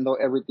to handle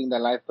everything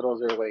that life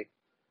throws their way.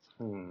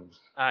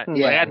 I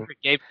had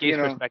Gabe's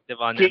perspective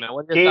on that, man.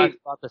 What are your thoughts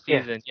about the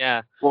season?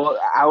 Yeah. Well,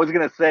 I was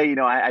going to say,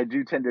 I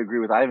do tend to agree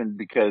with Ivan,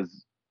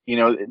 because,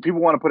 people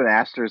want to put an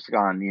asterisk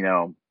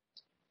on,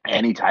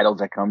 any titles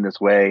that come this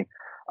way.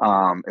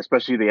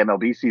 Especially the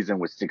MLB season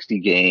with 60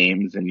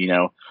 games and,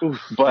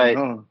 but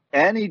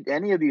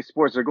any of these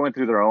sports are going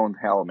through their own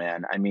hell,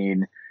 man. I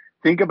mean,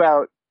 think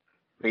about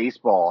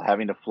baseball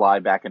having to fly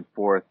back and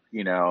forth,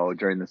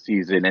 during the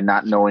season and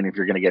not knowing if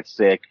you're going to get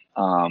sick.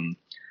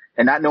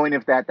 And not knowing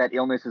if that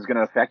illness is going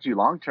to affect you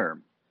long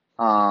term.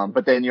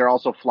 But then you're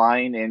also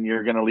flying and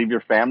you're going to leave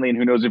your family, and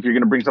who knows if you're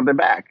going to bring something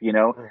back,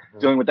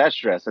 dealing with that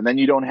stress. And then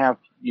you don't have,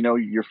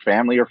 your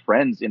family or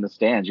friends in the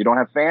stands. You don't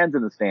have fans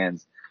in the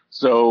stands.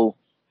 So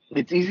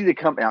it's easy to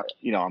come out,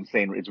 I'm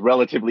saying it's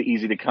relatively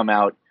easy to come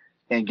out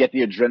and get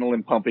the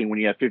adrenaline pumping when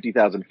you have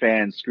 50,000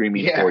 fans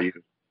screaming for you.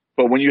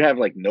 But when you have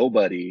like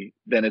nobody,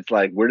 then it's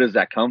like, where does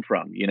that come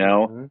from?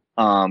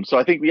 Mm-hmm. So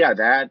I think,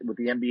 that with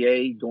the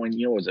NBA going,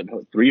 was it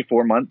 3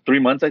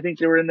 months, I think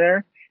they were in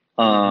there.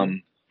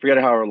 Forget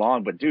however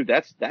long, but dude,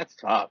 that's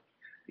tough.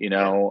 We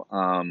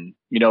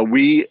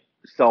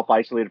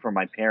self-isolated from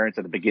my parents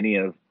at the beginning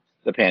of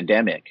the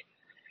pandemic.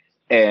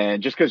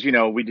 And just cause,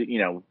 we did,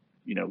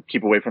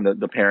 keep away from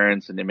the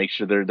parents and then make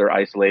sure they're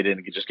isolated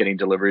and just getting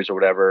deliveries or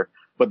whatever.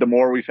 But the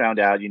more we found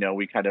out,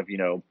 we kind of,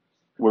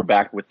 we're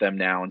back with them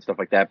now and stuff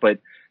like that. But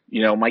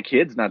my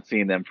kids not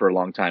seeing them for a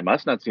long time,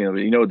 us not seeing them,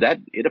 that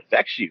it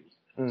affects you.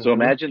 Mm-hmm. So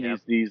imagine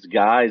these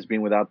guys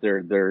being without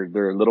their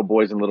little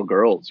boys and little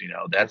girls.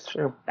 That's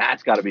true.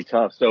 That's got to be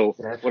tough. So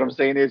That's what true. I'm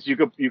saying is, you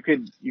could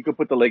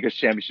put the Lakers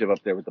championship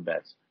up there with the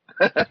best.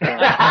 I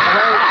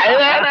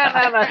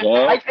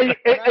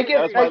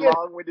guess that's my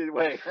long-winded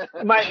way.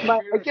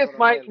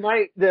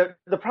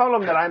 The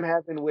problem that I'm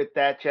having with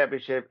that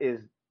championship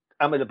is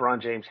I'm a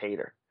LeBron James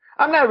hater.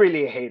 I'm not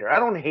really a hater. I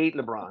don't hate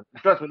LeBron.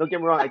 Trust me, don't get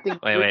me wrong. I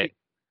think Wait.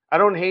 I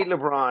don't hate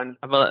LeBron.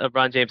 I'm a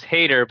LeBron James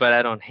hater, but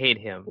I don't hate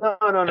him. No.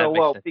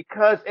 Well,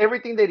 because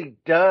everything that he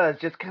does,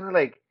 just kind of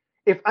like,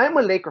 if I'm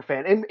a Laker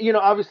fan, and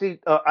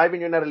obviously, Ivan,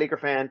 you're not a Laker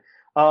fan.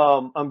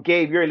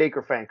 Gabe, you're a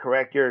Laker fan,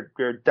 correct? You're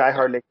a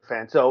diehard Laker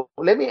fan. So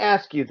let me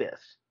ask you this.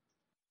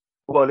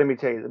 Well, let me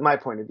tell you my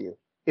point of view.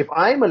 If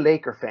I'm a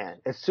Laker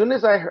fan, as soon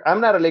as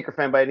I'm not a Laker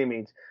fan by any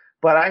means,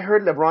 but I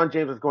heard LeBron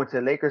James was going to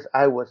the Lakers,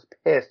 I was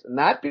pissed.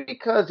 Not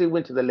because he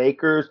went to the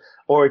Lakers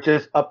or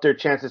just upped their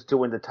chances to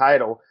win the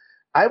title.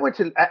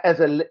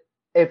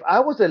 If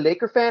I was a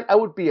Laker fan, I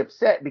would be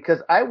upset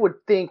because I would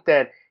think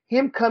that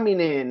him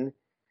coming in,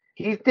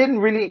 he didn't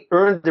really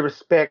earn the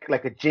respect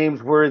like a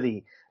James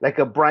Worthy, like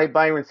a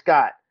Byron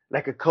Scott,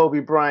 like a Kobe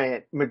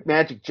Bryant,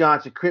 Magic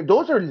Johnson.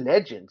 Those are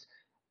legends,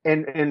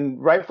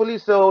 and rightfully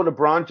so.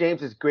 LeBron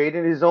James is great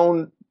in his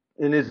own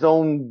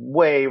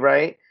way,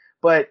 right?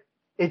 But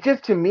it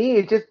just, to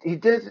me, he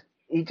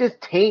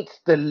just taints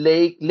the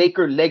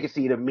Laker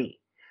legacy to me.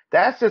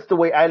 That's just the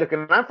way I look at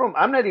it.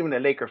 I'm not even a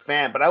Laker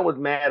fan, but I was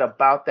mad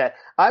about that.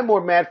 I'm more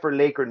mad for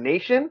Laker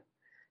Nation.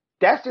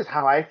 That's just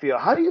how I feel.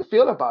 How do you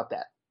feel about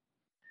that?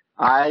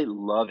 I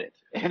love it.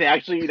 And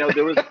actually, there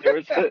was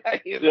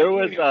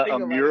a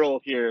mural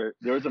here.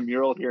 There was a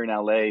mural here in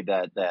LA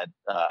that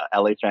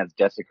LA fans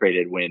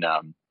desecrated when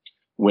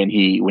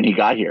he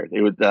got here.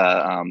 It was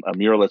a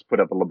muralist put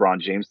up a LeBron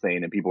James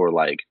thing, and people were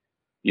like,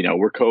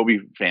 we're Kobe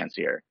fans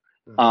here.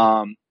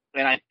 Mm-hmm.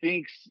 And I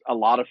think a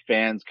lot of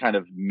fans kind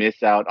of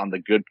miss out on the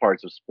good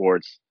parts of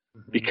sports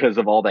because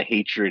of all the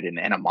hatred and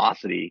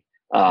animosity.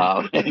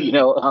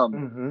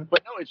 Mm-hmm.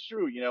 But no, it's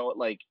true.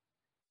 Like,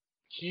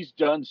 he's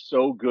done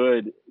so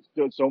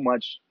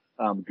much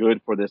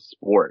good for this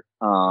sport.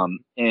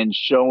 And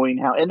showing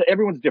how, and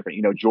everyone's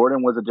different.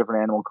 Jordan was a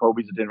different animal.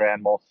 Kobe's a different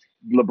animal.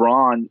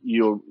 LeBron,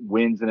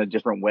 wins in a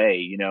different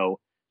way.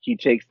 He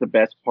takes the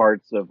best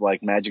parts of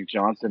like Magic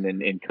Johnson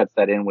and cuts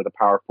that in with a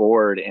power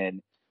forward.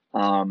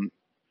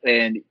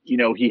 And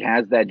he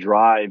has that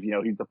drive.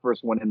 He's the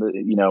first one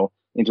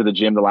into the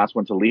gym, the last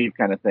one to leave,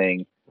 kind of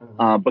thing.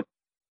 Mm-hmm. But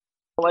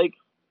like,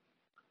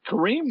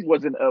 Kareem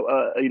wasn't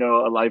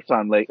a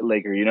lifetime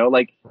Laker.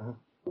 Like,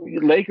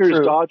 Lakers,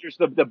 True. Dodgers,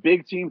 the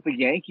big teams, the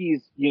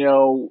Yankees.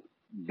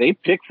 They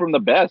pick from the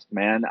best,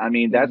 man. I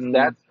mean, that's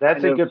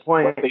a good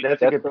point.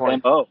 That's a good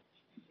point.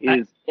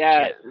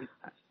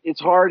 It's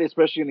hard,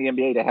 especially in the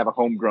NBA, to have a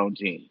homegrown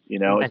team.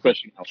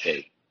 Especially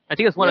nowadays. I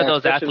think it's one of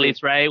those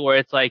athletes, right, where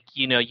it's like,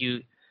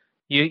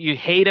 you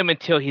hate him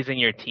until he's in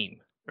your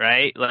team,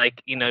 right?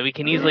 Like, we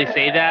can easily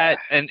say that,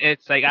 and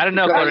it's like, I don't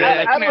know.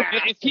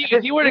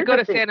 If you were to go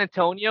to San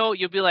Antonio,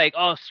 you'd be like,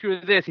 oh,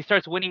 screw this. He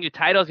starts winning you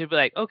titles. You'd be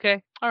like,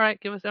 okay, all right,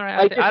 give us all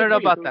right. I don't know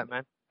about that,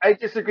 man. I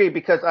disagree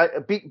because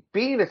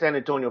being a San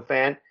Antonio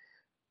fan,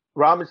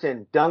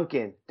 Robinson,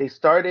 Duncan, they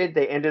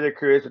ended their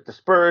careers with the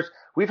Spurs.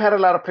 We've had a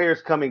lot of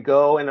players come and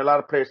go, and a lot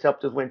of players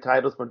helped us win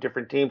titles from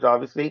different teams,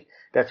 obviously.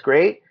 That's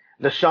great.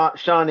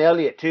 Sean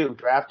Elliott too,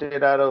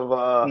 drafted out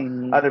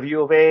of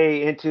U of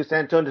A into San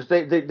Antonio.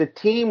 The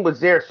team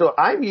was there, so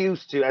I'm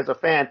used to, as a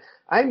fan,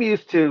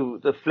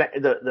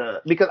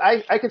 the because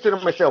I consider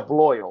myself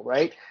loyal,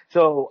 right?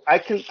 So I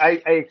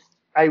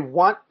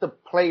want the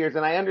players,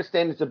 and I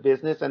understand it's a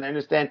business, and I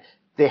understand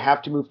they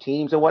have to move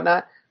teams and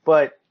whatnot,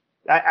 but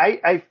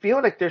I feel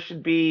like there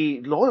should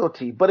be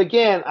loyalty. But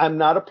again, I'm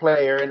not a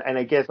player, and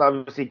I guess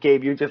obviously,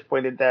 Gabe, you just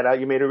pointed that out.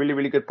 You made a really,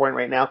 really good point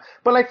right now.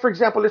 But like, for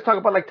example, let's talk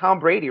about like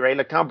Tom Brady, right?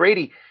 Like Tom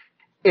Brady,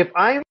 if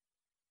I'm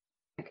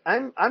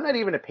not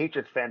even a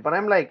Patriots fan, but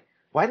I'm like,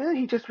 why didn't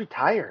he just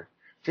retire?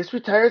 Just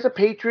retire as a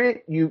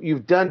Patriot.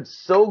 You've done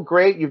so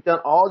great. You've done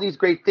all these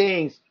great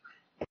things.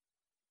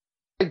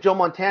 Like Joe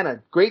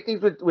Montana, great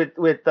things with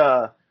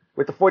the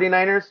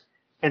 49ers.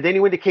 And then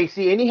he went to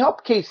KC, and he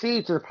helped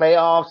KC to the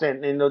playoffs,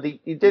 and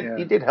he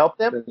did help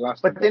them.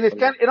 But then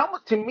it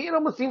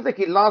almost seems like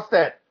he lost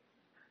that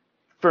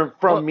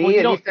from me.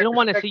 You don't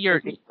want to see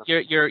your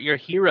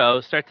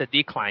hero start to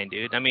decline,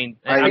 dude. I mean,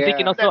 I'm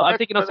thinking also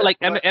like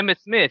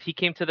Emmitt Smith. He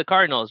came to the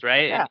Cardinals,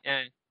 right? Yeah.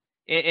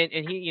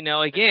 And he,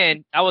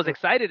 again, I was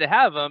excited to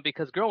have him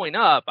because growing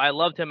up, I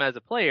loved him as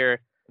a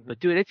player. But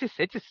dude, it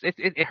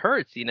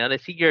hurts, to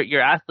see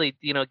your athlete,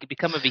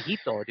 become a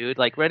vehicle, dude,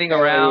 like running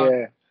around.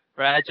 Yeah.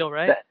 Fragile,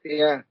 right?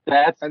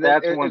 That's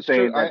one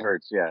thing that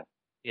hurts. Yeah,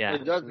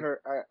 it does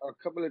hurt. A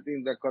couple of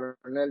things that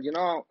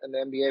Coronel, and the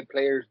NBA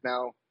players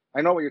now.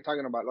 I know what you're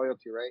talking about,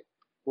 loyalty, right?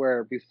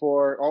 Where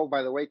before,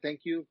 by the way,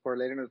 thank you for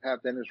letting us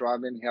have Dennis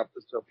Rodman. He helped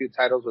us to a few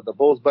titles with the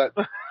Bulls, but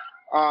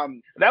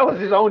that was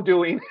his own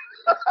doing.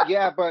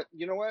 Yeah, but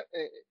you know what?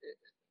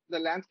 the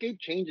landscape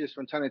changes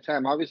from time to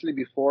time. Obviously,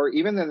 before,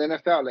 even in the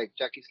NFL, like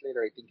Jackie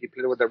Slater, I think he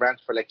played with the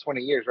Rams for like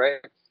 20 years,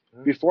 right?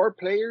 Mm-hmm. Before,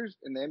 players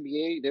in the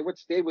NBA, they would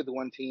stay with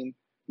one team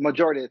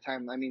majority of the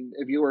time. I mean,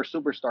 if you were a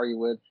superstar, you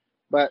would.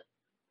 But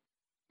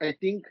I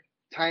think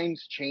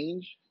times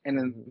change. And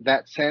in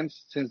that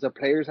sense, since the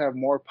players have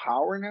more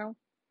power now,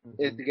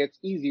 it gets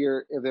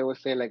easier if they would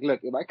say, like,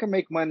 look, if I can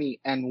make money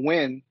and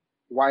win,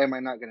 why am I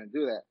not going to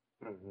do that?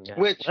 Yeah.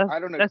 Which I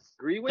don't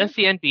agree with. That's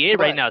the NBA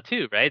right now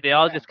too, right? They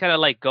all just kind of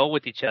like go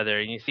with each other,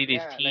 and you see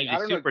these teams, like,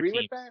 these super teams.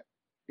 With that.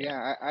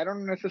 Yeah, I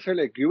don't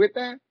necessarily agree with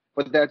that,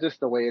 but that's just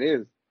the way it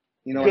is.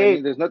 You know what I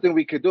mean? There's nothing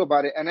we could do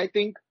about it. And I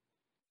think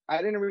I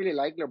didn't really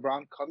like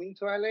LeBron coming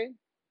to LA,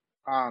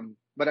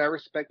 but I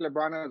respect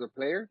LeBron as a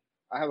player.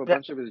 I have a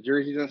bunch of his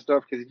jerseys and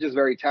stuff because he's just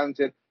very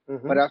talented.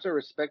 But I also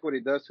respect what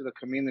he does to the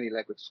community,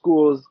 like with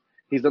schools.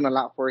 He's done a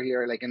lot for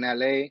here, like in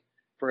LA,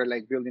 for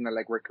like building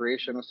like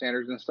recreational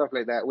centers and stuff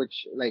like that,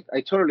 which like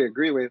I totally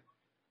agree with.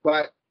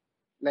 But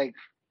like,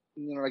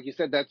 you know, like you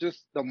said, that's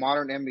just the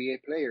modern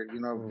NBA players. You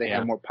know, they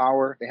have more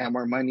power, they have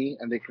more money,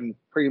 and they can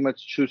pretty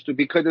much choose to,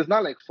 because it's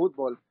not like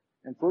football.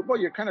 In football,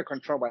 you're kind of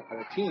controlled by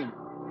the team.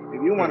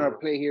 If you want to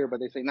play here, but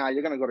they say, nah,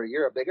 you're going to go to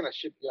Europe, they're going to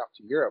ship you off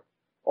to Europe,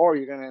 or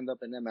you're going to end up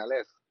in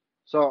MLS.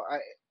 So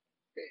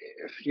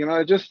you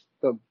know, just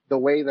the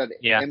way that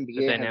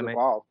NBA has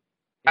evolved.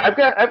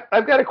 Yeah.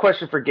 I've got a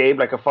question for Gabe,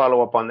 like a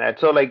follow up on that.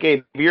 So, like,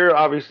 Gabe, you're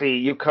obviously,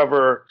 you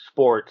cover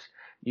sports.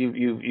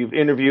 You've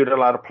interviewed a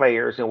lot of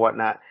players and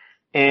whatnot,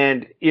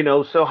 and you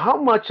know, so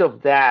how much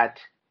of that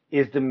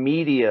is the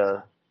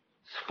media's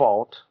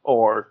fault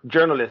or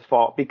journalists'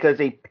 fault because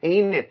they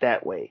paint it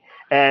that way?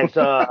 As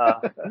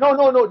no.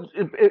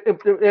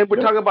 If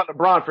we're talking about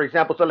LeBron, for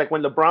example. So, like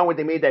when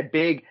they made that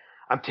big,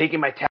 I'm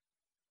taking my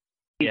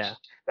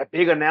that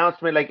big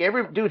announcement, like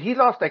he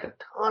lost like a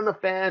ton of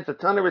fans, a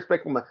ton of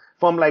respect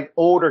from like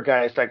older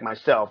guys like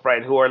myself,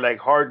 right, who are like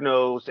hard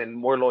nosed and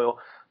more loyal.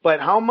 But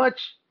how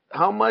much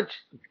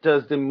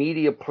does the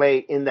media play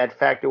in that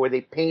factor where they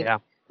paint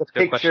the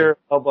picture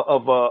of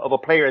a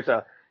player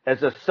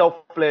as a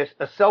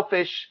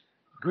selfish,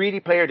 greedy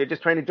player? They're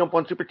just trying to jump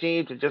on super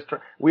teams and just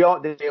they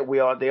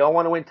all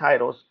want to win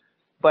titles.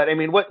 But I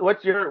mean,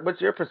 what's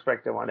your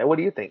perspective on that? What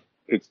do you think?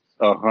 It's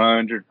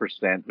 100%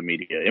 the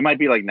media. It might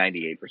be like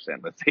 98%.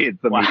 Let's say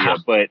it's the media,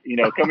 but you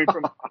know, coming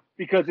from,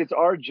 because it's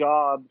our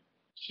job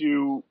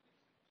to,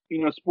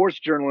 you know, sports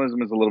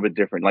journalism is a little bit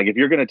different. Like if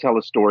you're going to tell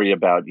a story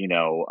about, you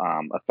know,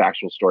 a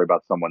factual story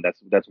about someone,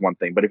 that's one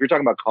thing. But if you're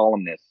talking about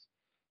columnists,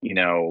 you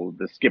know,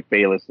 the Skip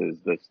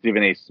Baylesses, the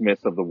Stephen A.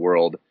 Smiths of the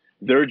world,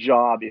 their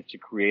job is to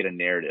create a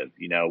narrative.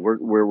 You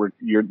know,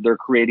 they're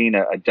creating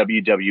a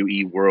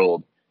WWE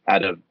world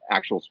out of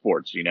actual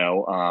sports. You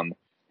know,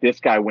 this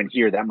guy went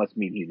here, that must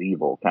mean he's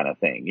evil, kind of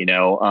thing. You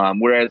know,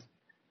 whereas,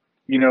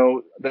 you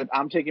know, that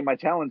I'm taking my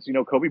talents. You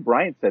know, Kobe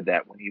Bryant said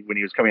that when he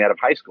was coming out of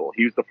high school.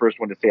 He was the first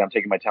one to say, "I'm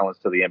taking my talents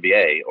to the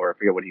NBA," or I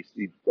forget what he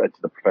to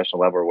the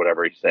professional level or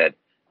whatever he said.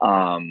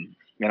 And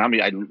I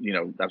mean, I you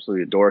know,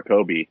 absolutely adore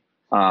Kobe.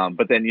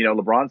 But then, you know,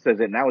 LeBron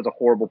says it, and that was a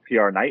horrible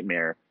PR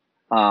nightmare.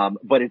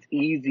 But it's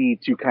easy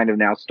to kind of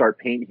now start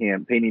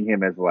painting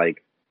him as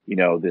like, you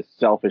know, this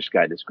selfish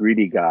guy, this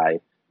greedy guy.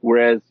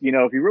 Whereas, you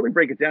know, if you really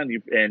break it down, you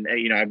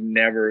know, I've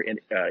never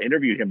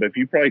interviewed him, but if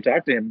you probably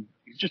talk to him,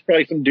 he's just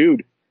probably some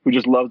dude who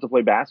just loves to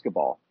play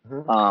basketball.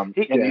 And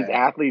these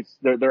athletes,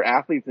 they're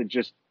athletes that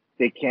just,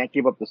 they can't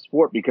give up the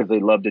sport because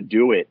they love to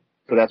do it.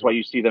 So that's why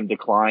you see them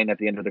decline at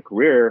the end of the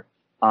career.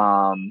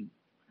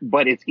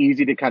 But it's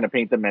easy to kind of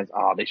paint them as,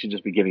 oh, they should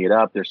just be giving it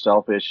up. They're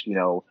selfish, you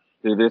know,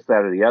 they're this,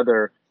 that, or the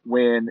other.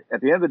 When at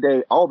the end of the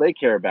day, all they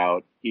care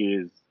about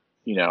is,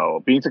 you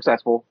know, being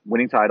successful,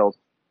 winning titles,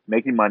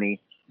 making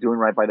money, doing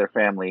right by their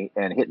family,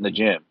 and hitting the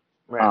gym.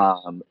 Right.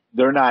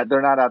 They're not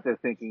out there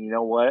thinking, you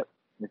know what,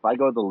 if I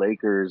go to the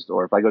Lakers,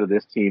 or if I go to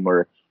this team,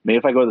 or maybe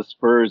if I go to the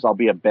Spurs, I'll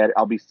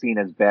be seen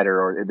as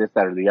better, or this,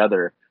 that, or the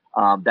other.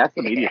 That's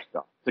the media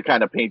stuff, to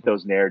kind of paint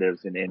those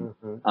narratives, and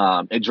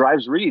it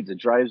drives reads. It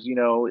drives, you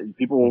know,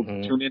 people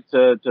will tune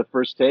into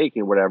First Take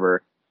and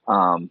whatever,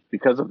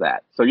 because of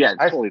that. So yeah,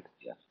 it's totally.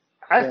 Yeah.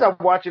 I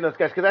stopped watching those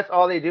guys because that's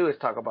all they do is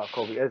talk about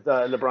Kobe, as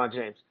LeBron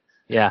James.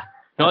 Yeah.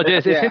 No,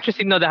 it's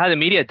interesting though how the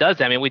media does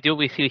that. I mean, we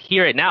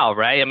hear it now,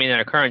 right? I mean, in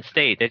our current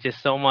state, there's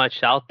just so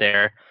much out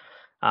there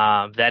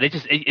that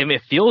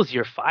it fuels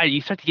your fire.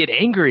 You start to get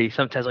angry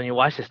sometimes when you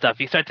watch this stuff.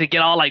 You start to get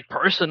all like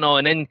personal,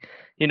 and then,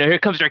 you know, here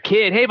comes your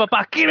kid. Hey,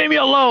 Papa, leave me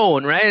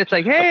alone, right? It's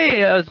like,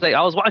 hey, I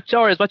was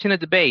watching a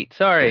debate.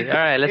 Sorry. All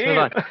right, let's move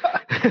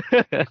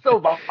on. So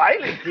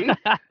violent, dude.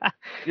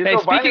 Hey,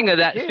 speaking of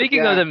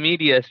the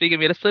media,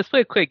 let's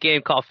play a quick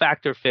game called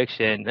Fact or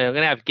Fiction. I'm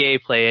gonna have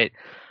Gabe play it.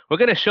 We're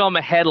going to show him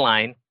a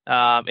headline,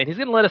 and he's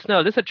going to let us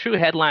know if this is a true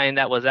headline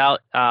that was out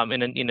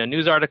in a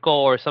news article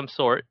or some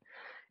sort.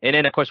 And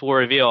then, of course, we'll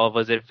reveal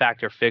was it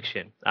fact or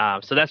fiction.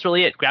 So that's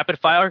really it. Rapid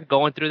fire,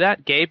 going through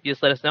that. Gabe,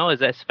 just let us know,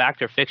 is that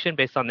fact or fiction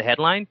based on the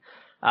headline?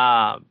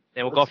 And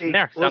we'll go from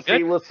there. Sound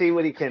good? We'll see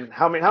what he can.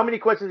 How many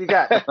questions you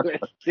got?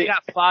 We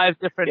got 5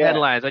 different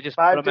headlines. I just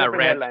put them at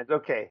random. Headlines.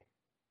 Okay.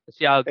 Let's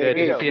see how good.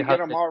 Hey, you get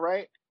them all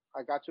right?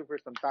 I got you for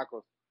some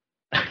tacos.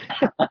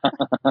 Yeah,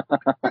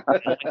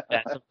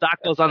 some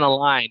tacos on the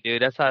line,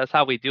 dude. That's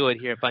how we do it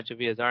here in Pancho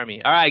Villa's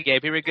Army. All right,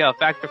 Gabe, here we go.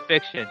 Fact or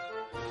fiction?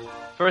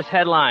 First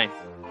headline.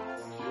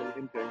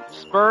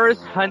 Spurs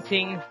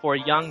hunting for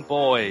young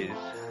boys.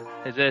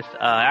 Is this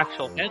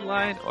actual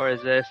headline or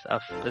is this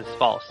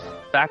false?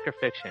 Fact or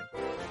fiction?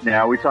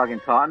 Now, are we talking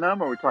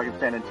Tottenham or are we talking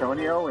San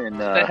Antonio? And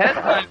The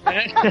headline,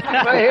 man.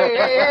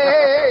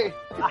 hey.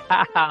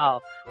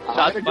 Wow.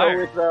 I'm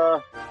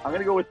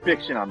gonna go with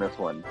fiction on this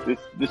one.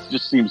 This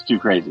just seems too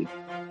crazy.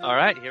 All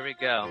right, here we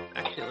go.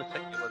 Actually, it looks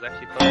like it was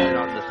actually posted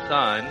on the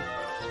Sun.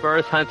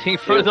 Spurs hunting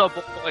for the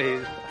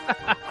boys.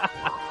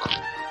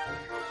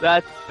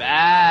 That's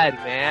bad,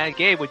 man.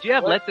 Gabe, would you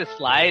have let this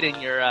slide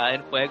in your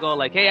in Fuego?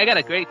 Like, hey, I got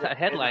a great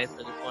headline for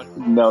this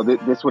one. No,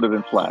 this would have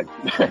been flagged.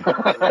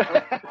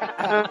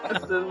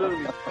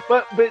 Absolutely.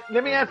 But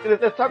let me ask you.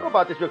 Let's talk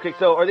about this real quick.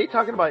 So, are they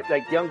talking about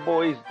like young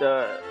boys,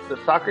 the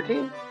soccer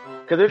team?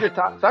 Because there's a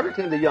soccer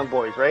team, the young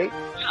boys, right?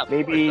 Yeah,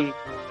 Maybe.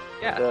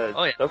 Yeah.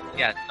 Okay.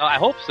 Yeah. No, I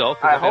hope so.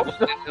 I hope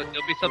so. There'll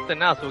be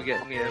something else we'll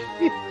get.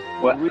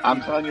 Well,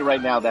 I'm telling you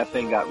right now, that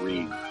thing got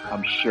reamed.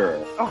 I'm sure.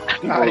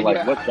 People were like,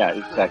 yeah. "What's that?"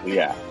 Exactly.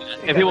 Yeah.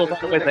 And people will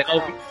always like,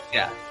 oh,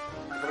 yeah.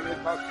 What are they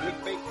called?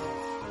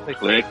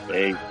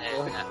 Clickbait.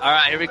 All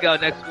right, here we go.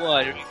 Next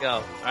one. Here we go.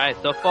 All right,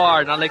 so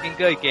far, not looking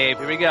good, Gabe.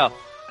 Here we go.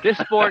 This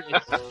sport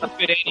is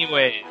stupid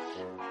anyways.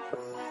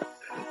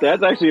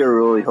 That's actually a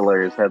really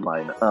hilarious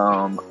headline.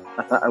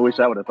 I wish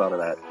I would have thought of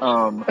that.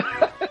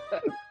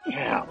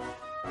 Yeah.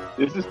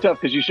 This is tough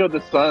because you showed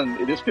the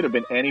Sun. This could have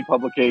been any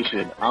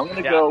publication. I'm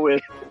going to go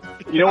with,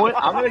 you know what?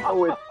 I'm going to go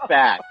with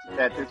fact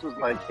that this was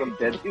like some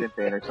Deadspin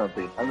fan or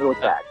something. I'm going to go with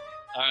fact.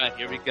 All right,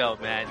 here we go,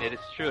 man. It is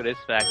true. It is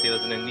fact. It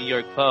was in the New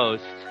York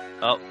Post.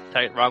 Oh,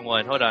 wrong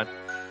one. Hold on.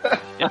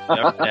 Yep,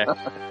 okay.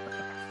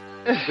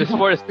 This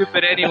sport is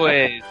stupid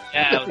anyways.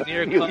 Yeah, it was New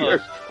York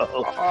Post.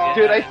 Oh,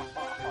 dude,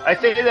 I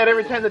say that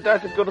every time the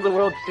Dodgers go to the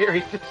World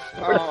Series.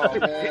 Oh,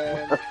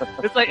 man.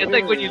 It's like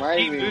when you Remind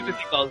team me. loses, you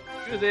go,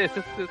 screw this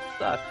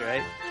sucks,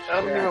 right?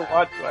 I don't even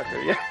watch soccer.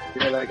 Yeah.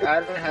 You're like,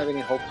 I don't have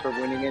any hopes for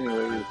winning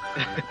anyways.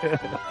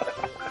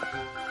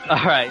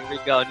 All right, here we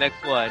go.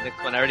 Next one. I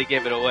already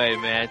gave it away,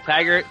 man.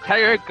 Tiger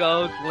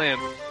goes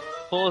limp,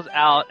 pulls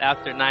out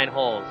after 9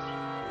 holes.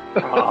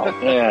 Oh,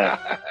 man.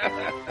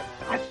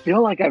 I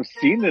feel like I've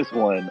seen this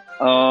one.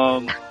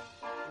 I'm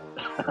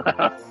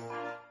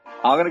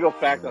going to go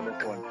fact on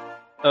this one.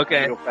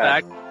 Okay, Go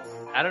fact. fact.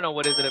 I don't know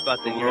what is it about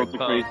the The New York world's a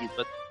Post, crazy-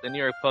 but the New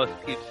York Post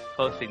keeps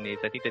posting these.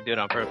 I think they do it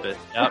on purpose.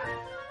 Yep.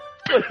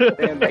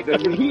 And the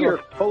New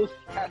York Post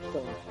has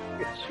some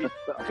good shit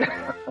stuff.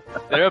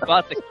 They're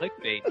about the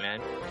clickbait,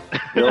 man.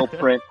 They'll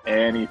print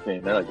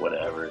anything. They're like,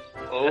 whatever.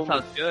 That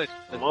sounds good.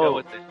 Let's go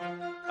with it.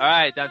 All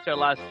right, down to our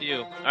last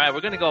few. All right,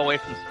 we're going to go away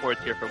from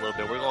sports here for a little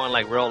bit. We're going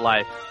like real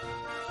life.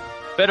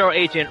 Federal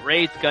agent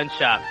raids gun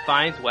shop,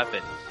 finds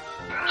weapons.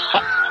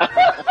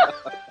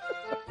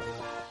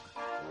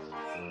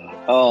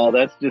 Oh,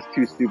 that's just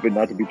too stupid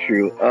not to be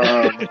true.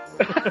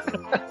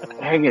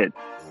 Dang it.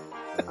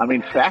 I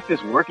mean, fact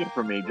is working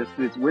for me. It's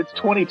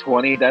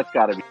 2020. That's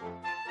got to be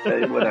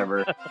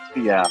whatever.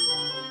 Yeah.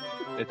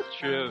 It's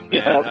true, man.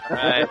 Yep. All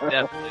right,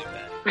 definitely,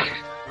 man.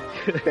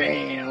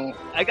 Damn.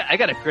 I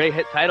got a great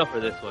hit title for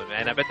this one,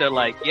 man. I bet they're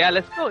like, yeah,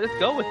 let's go with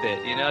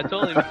it. You know, it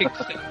totally makes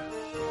sense.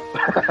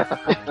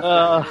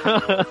 All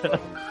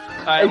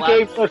right, Hey,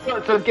 Gabe,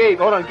 so Gabe,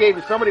 hold on, Gabe,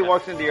 if somebody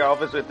walks into your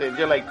office with it,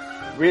 you're like,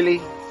 really?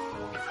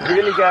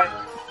 Really, guys?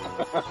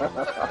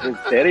 In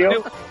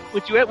serio?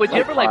 Would you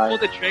ever like pull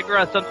the trigger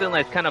on something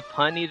that's kind of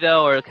punny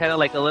though, or kind of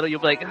like a little? You'll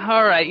be like,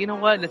 all right, you know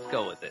what? Let's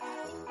go with it.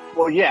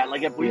 Well, yeah,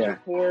 like at Bleacher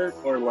Report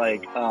or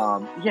like,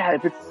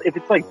 if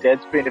it's like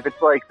Deadspin, if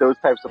it's like those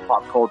types of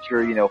pop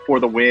culture, you know, For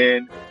the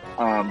Win,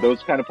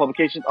 those kind of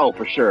publications. Oh,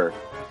 for sure.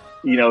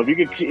 You know, if you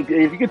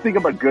could think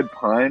of a good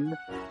pun,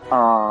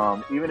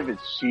 even if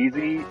it's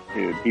cheesy,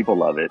 dude, people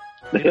love it.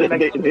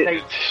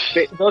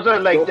 Those are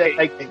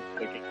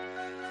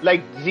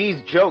like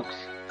Z's jokes.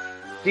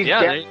 Z's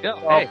There you go.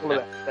 Hey,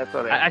 that's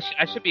what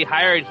I should be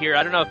hired here.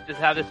 I don't know if they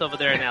have this over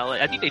there in LA.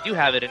 I think they do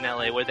have it in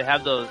LA, where they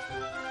have those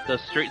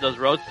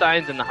road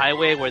signs in the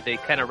highway where they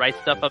kind of write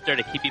stuff up there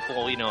to keep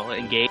people, you know,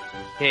 engaged.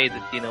 Hey,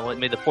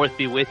 may the fourth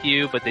be with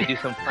you, but they do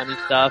some funny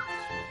stuff.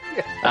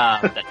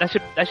 That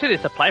should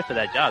just apply for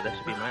that job. That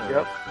should be mine.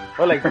 Yep.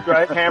 Or like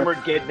drive hammered,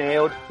 get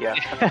nailed. Yeah.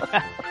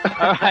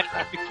 All right,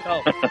 here we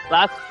go.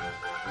 Last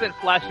wasn't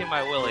flashing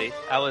my willy.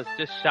 I was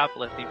just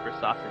shoplifting for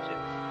sausages.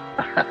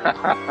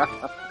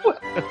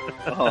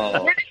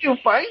 Oh. Where did you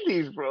find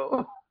these,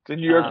 bro? The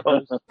New York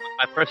Post.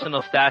 My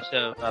personal stash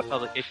of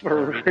publications.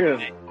 For real.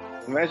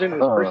 Imagine his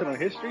personal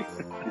history.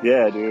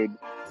 Yeah, dude.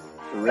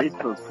 Erase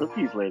those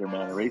cookies later,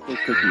 man. Erase those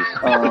cookies.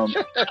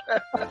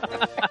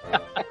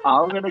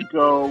 I'm gonna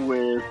go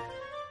with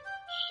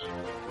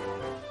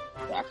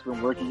facts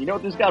from working. You know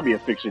what? There's gotta be a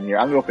fiction here.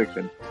 I'm gonna go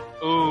fiction.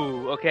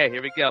 Ooh, okay,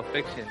 here we go.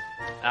 Fiction.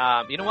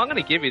 You know what? I'm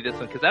gonna give you this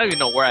one because I don't even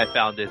know where I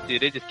found this,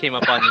 dude. It just came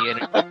up on the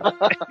internet.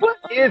 What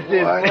is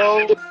this,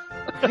 bro?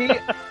 See,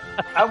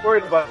 I'm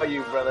worried about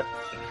you, brother.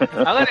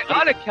 I'm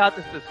gonna count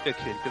this as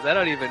fiction because I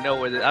don't even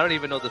know I don't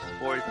even know the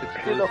sports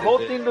exclusive. Dude, the whole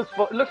thing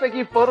looks like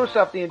you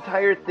photoshopped the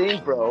entire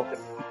thing, bro.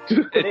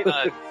 It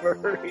does.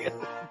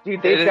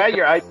 Dude, they've got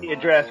your IP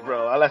address,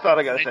 bro. That's all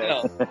I gotta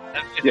say.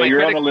 Yeah,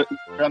 you're on a list.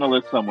 You're on a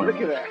list somewhere.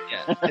 Look at that.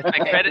 Yeah, if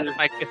my credit,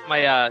 if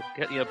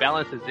my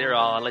balance is zero,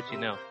 I'll let you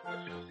know.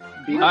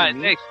 All right,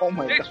 thanks. Oh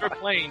my Thanks God. for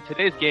playing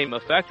today's game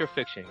of Fact or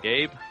Fiction,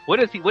 Gabe. What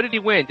did he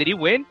win? Did he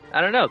win?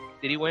 I don't know.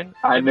 Did he win?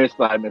 I missed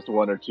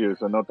one or two,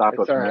 so no tacos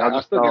It's for all me. right.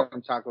 I'll still tell- get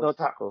them tacos. No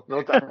tacos.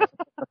 No tacos.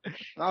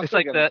 I'll It's still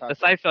like get the them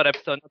tacos. Seinfeld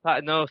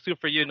episode. No soup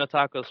for you, no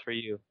tacos for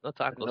you. No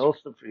tacos. No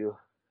soup for you.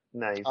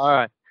 Nice. All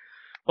right.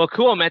 Well,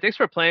 cool, man. Thanks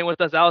for playing with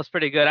us. That was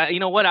pretty good. You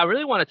know what? I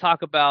really want to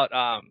talk about.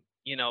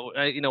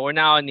 We're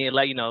now in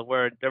the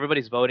where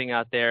everybody's voting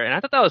out there, and I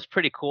thought that was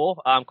pretty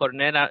cool.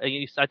 Corneta,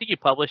 I think you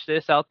published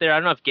this out there. I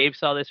don't know if Gabe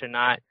saw this or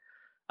not,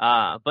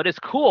 but it's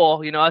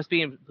cool. Us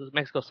being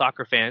Mexico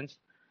soccer fans,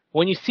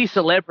 when you see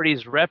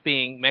celebrities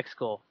repping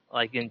Mexico,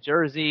 like in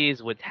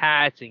jerseys with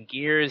hats and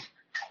gears.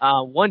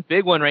 One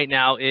big one right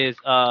now is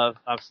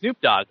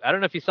Snoop Dogg. I don't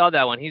know if you saw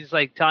that one. He's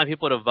like telling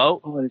people to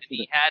vote.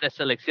 He had a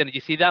selection. Did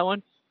you see that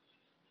one?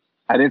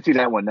 I didn't see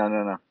that one.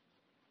 No.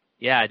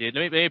 Yeah, dude.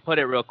 Let me put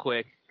it real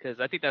quick because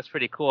I think that's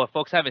pretty cool. If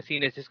folks haven't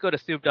seen it, just go to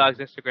Snoop Dogg's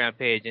Instagram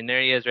page, and there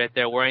he is right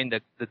there wearing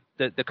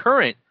the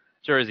current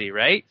jersey,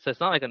 right? So it's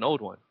not like an old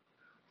one.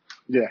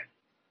 Yeah.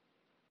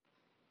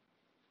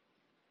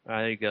 All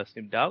right, there you go,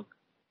 Snoop Dogg.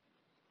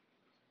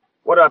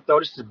 What up, though?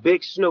 This is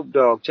Big Snoop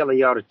Dogg telling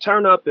y'all to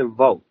turn up and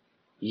vote.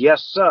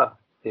 Yes, sir.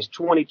 It's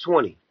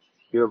 2020.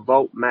 Your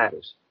vote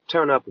matters.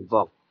 Turn up and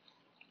vote.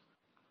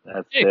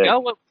 That's There you it.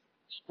 go.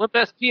 What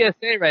best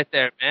PSA right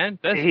there, man?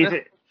 Best.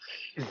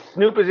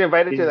 Snoop is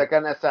invited to the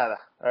carne asada.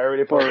 I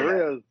already For put it.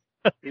 real.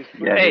 He's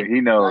Yeah, Hey. dude,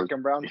 he knows. black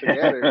and brown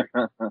together.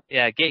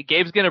 Yeah,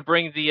 Gabe's gonna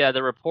bring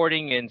the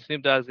reporting, and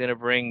Snoop Dogg's gonna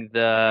bring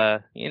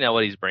the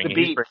what he's bringing.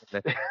 The He's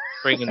beats.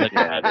 bringing the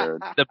Yeah,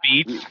 dude. the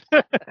beats.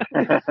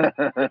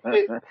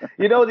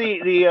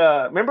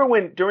 Remember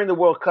when during the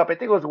World Cup, I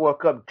think it was the World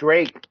Cup,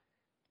 Drake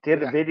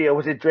did a Yeah. video.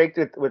 Was it Drake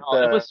with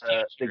Oh, it was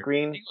the Future.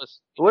 green? I think it was-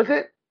 Was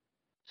it?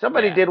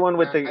 Somebody Yeah. did one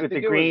with I the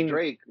think it green. was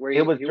Drake. Where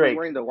It was he Drake. was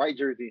wearing the white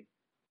jersey.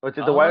 Was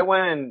it the Oh. white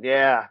one?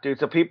 Yeah, dude.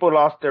 So people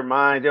lost their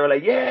minds. They were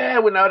like, "Yeah!"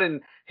 Went out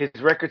and his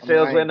record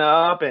sales Nice. went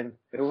up, and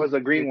It was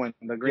the green one.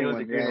 The green was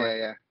one. the green yeah, one.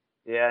 yeah.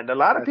 yeah, and a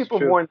lot of That's people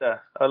true. worn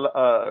have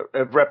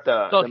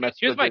repped So the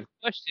Mexico here's my jersey.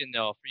 question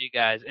though for you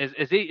guys: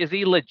 Is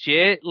he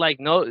legit? Like,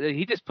 no,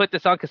 he just put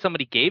this on because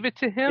somebody gave it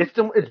to him.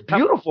 It's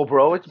beautiful,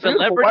 bro. It's beautiful.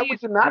 Why Celebrities-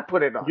 would you not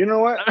put it on? You know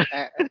what?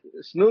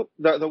 Snoop,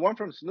 the one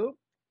from Snoop,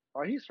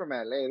 he's from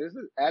LA.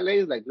 LA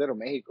is like Little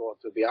Mexico,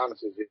 to be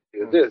honest with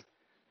you. This,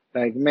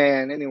 like,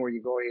 man, anywhere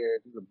you go here,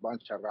 there's a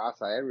bunch of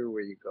raza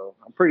everywhere you go.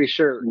 I'm pretty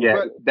sure. Yeah,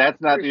 But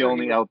that's not pretty the sure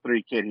only he-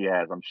 L3 kid he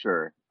has. I'm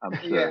sure.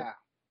 yeah.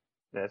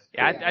 That's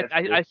Yeah,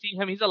 true. I see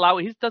him. He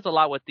does a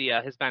lot with the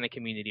Hispanic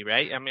community,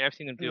 right? I mean, I've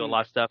seen him do a Mm.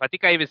 lot of stuff. I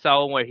think I even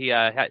saw one where he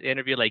had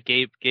interviewed like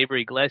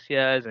Gabriel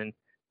Iglesias and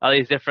all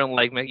these different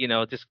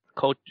just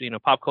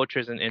pop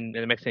cultures in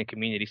the Mexican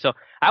community. So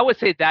I would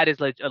say that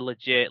is a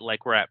legit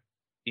like rep,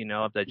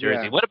 of the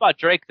jersey. Yeah. What about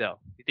Drake though?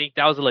 You think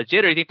that was a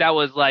legit, or you think that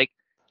was like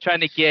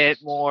trying to get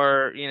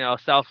more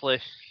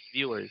selfish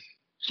viewers?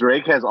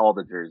 Drake has all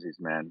the jerseys,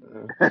 man.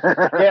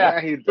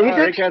 Yeah, he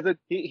Drake does. has a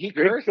He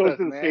Drake cursed goes us,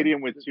 to the man.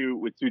 stadium with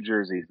two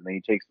jerseys, and then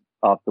he takes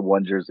off the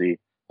one jersey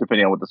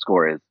depending on what the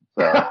score is.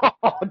 So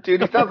Oh,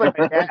 dude, he sounds like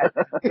my dad.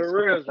 For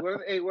real.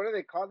 What do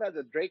they call that?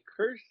 The Drake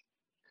curse?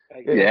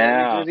 Like,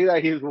 Yeah. every jersey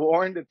that he's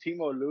worn, the team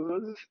will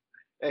lose,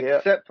 Yeah.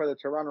 except for the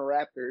Toronto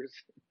Raptors.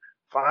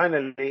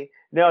 Finally,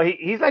 no,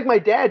 he's like my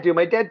dad, dude.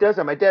 My dad does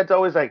that. My dad's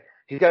always like,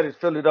 he's got his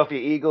Philadelphia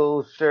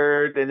Eagles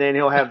shirt, and then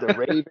he'll have the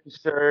Ravens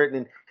shirt,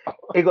 and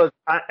he goes,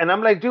 and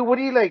I'm like, dude, what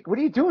are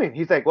you doing?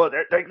 He's like, well,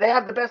 they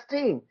have the best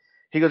team.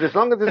 He goes, as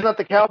long as it's not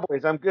the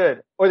Cowboys, I'm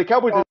good. Or the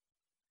Cowboys.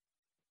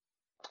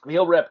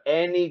 He'll rep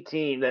any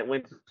team that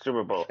wins the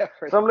Super Bowl.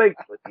 So I'm like,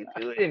 what are you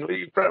doing? What are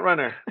you front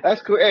runner?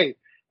 That's cool. Hey,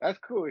 that's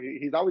cool.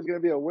 He's always gonna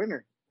be a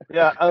winner.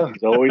 Yeah.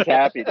 he's always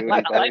happy, dude. I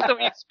like the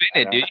way you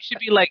spin it, dude. You should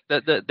be like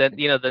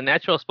the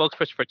natural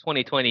spokesperson for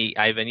 2020,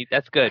 Ivan.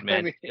 That's good,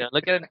 man.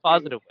 Look at it in a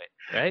positive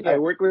way, right? I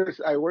work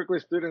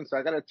with students, so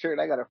I gotta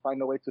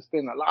find a way to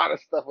spin a lot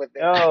of stuff with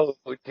them. Oh,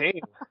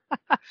 team.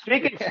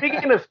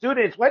 Speaking of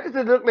students, why does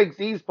it look like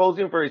Z's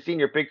posing for his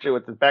senior picture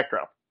with his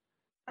backdrop?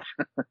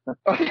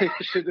 Okay, you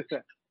should do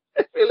that.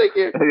 I feel like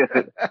you're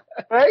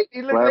right.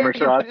 He looks Glamour like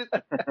shot.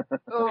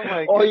 Oh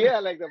my Oh god. yeah,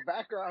 like the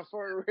background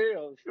for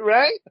reals.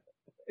 Right?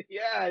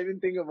 Yeah, I didn't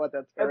think about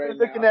that. I'm Right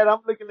looking now. I'm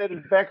looking at his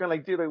background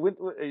like, dude, like,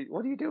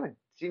 what are you doing?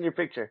 Senior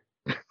picture.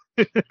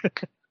 I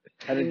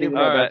didn't think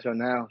All about right. that till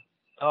now.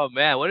 Oh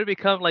man, what did it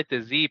become like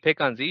the Z pick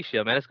on Z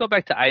show, man? Let's go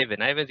back to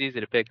Ivan. Ivan's easy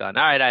to pick on.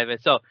 All right, Ivan.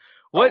 So,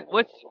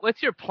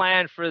 what's your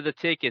plan for the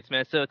tickets,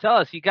 man? So tell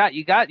us, you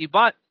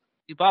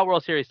bought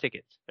World Series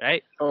tickets,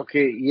 right?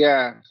 Okay,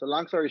 yeah. So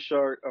long story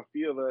short, a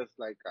few of us,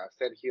 like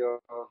Sergio,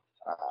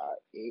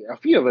 a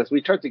few of us,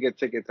 we tried to get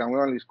tickets and we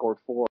only scored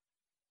 4.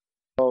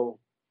 So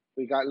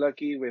we got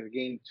lucky with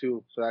game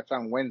 2, so that's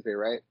on Wednesday,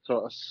 right?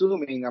 So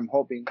I'm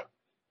hoping,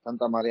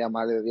 Santa Maria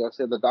Madre de Dios,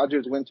 if the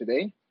Dodgers win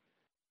today,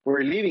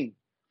 we're leaving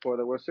for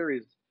the World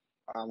Series.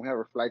 We have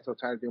our flights so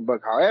time to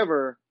book.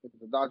 However, if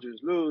the Dodgers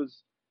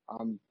lose,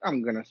 I'm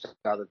gonna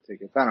sell the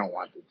tickets. I don't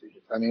want the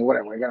tickets. I mean,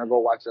 whatever. We're gonna go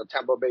watch the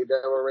Tampa Bay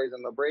Devil Rays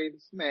and the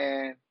Braves,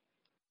 man.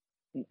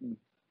 Mm-mm.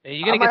 And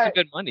you're gonna get some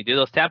good money, dude.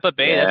 Those Tampa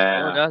Bay, that's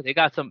Florida.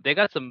 They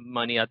got some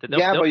money out there.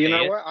 But you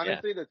know it. what?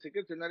 Honestly, the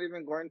tickets are not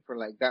even going for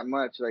like that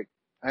much. Like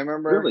I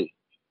remember, Really?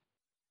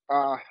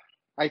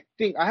 I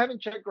think I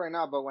haven't checked right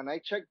now, but when I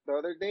checked the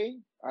other day,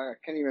 I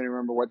can't even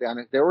remember what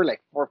they were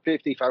like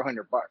 $450,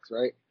 $500,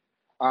 right?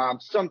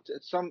 Some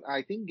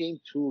I think game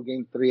 2,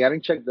 game 3. I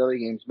didn't check the other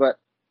games, but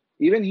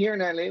even here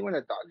in LA, when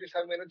the Dodgers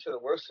have made it to the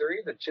World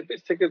Series, the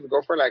cheapest tickets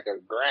go for like $1,000.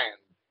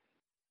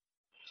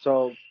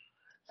 So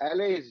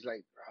LA is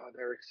like,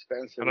 they're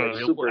expensive.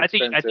 Super I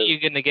think expensive. you're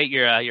gonna get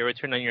your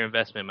return on your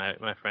investment,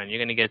 my friend. You're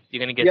gonna get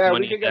yeah,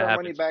 money. We could get our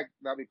money back.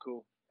 That'd be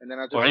cool. And then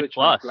I'll just or switch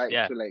plus, my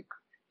flight to like,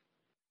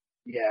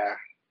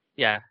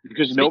 yeah.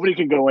 Because nobody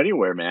can go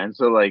anywhere, man.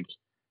 So like,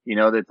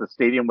 that's a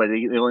stadium where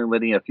they're only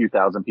letting a few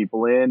thousand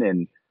people in,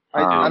 and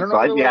I don't know.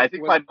 I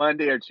think by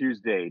Monday or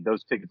Tuesday,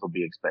 those tickets will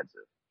be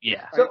expensive.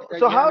 Yeah.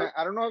 So how?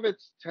 I don't know if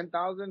it's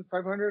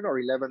 10,500 or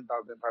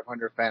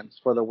 11,500 fans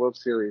for the World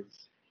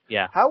Series.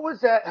 Yeah. How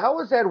was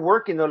that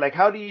working though? Like,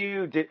 how do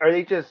you do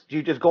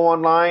you just go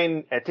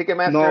online at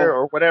Ticketmaster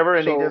or whatever,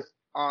 and they just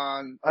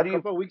on a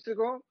couple of weeks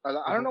ago?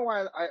 I don't know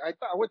why I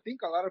thought I would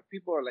think a lot of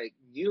people are like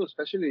new,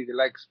 especially if they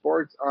like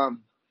sports.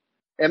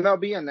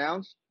 MLB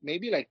announced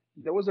maybe like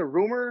there was a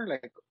rumor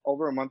like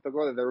over a month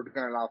ago that they were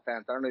going to allow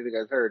fans. I don't know if you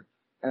guys heard.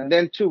 And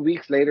then 2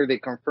 weeks later, they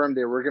confirmed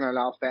they were going to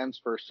allow fans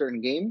for certain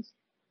games.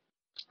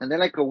 And then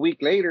like a week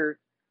later,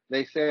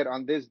 they said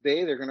on this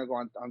day they're going to go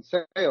on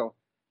sale.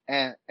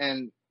 And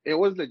it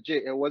was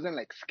legit. It wasn't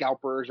like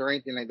scalpers or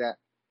anything like that.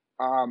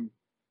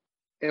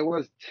 It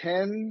was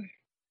 10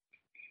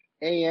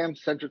 a.m.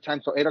 Central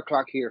Time, so 8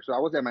 o'clock here. So I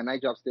was at my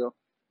night job still.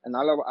 And a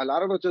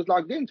lot of us just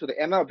logged into the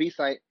MLB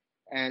site.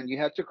 And you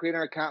had to create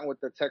an account with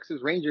the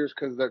Texas Rangers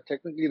because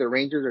technically the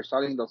Rangers are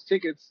selling those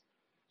tickets.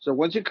 So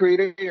once you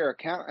created your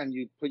account and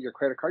you put your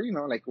credit card,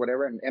 like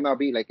whatever, and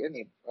MLB, like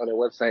any other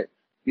website,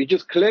 you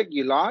just click,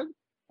 you log,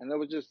 and it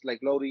was just like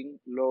loading.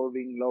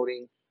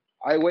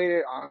 I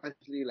waited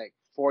honestly like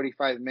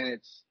 45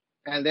 minutes,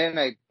 and then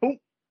I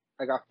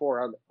got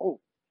 4. I was like, oh,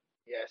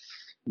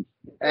 yes.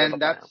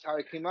 And that's how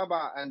it came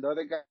about. And the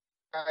other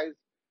guys,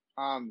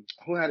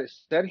 who had it?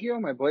 Sergio,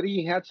 my buddy,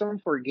 he had some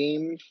for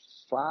game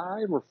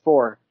 5 or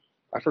 4.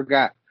 I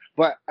forgot.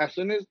 But as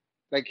soon as,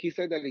 like, he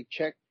said that he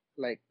checked,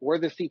 like, where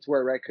the seats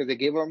were, right? Because they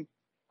gave him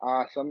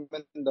some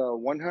in the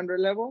 100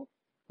 level,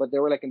 but they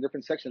were, like, in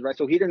different sections, right?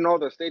 So he didn't know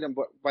the stadium.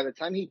 But by the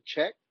time he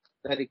checked,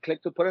 that he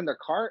clicked to put in the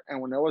cart, and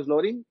when it was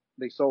loading,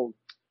 they sold.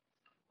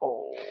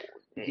 Oh,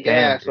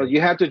 yeah, so you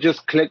have to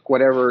just click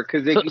whatever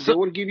because they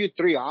would give you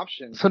 3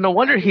 options. So no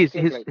wonder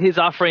he's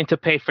offering to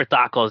pay for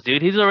tacos,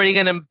 dude. He's already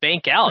gonna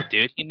bank out,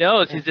 dude. He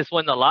knows he's just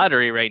won the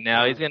lottery right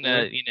now. He's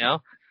gonna,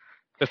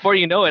 before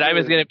you know it,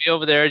 Ivan's gonna be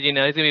over there.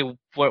 He's gonna be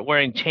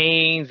wearing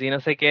chains,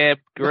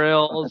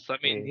 grills. I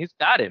mean, he's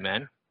got it,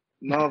 man.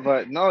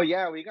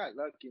 Yeah, we got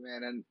lucky,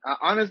 man. And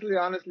honestly,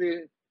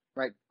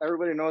 like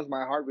everybody knows,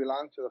 my heart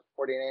belongs to the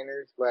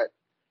 49ers, but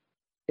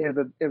if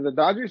the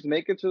Dodgers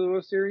make it to the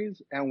World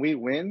Series and we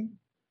win,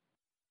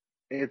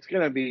 it's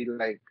gonna be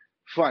like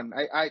fun.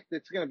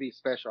 It's gonna be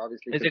special,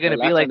 obviously. Is it gonna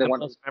be like the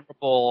most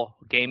memorable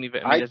game you've?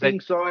 I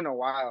think so in a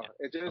while.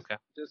 Yeah. It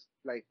just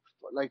like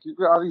you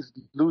got all these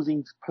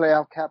losing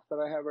playoff caps that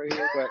I have right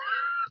here,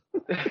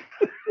 but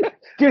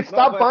dude,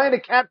 stop buying the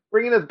caps,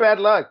 bringing us bad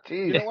luck.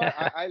 Jeez. You know what?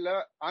 I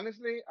love,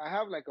 honestly, I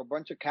have like a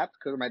bunch of caps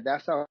because my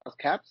dad sells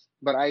caps,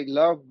 but I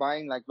love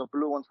buying like the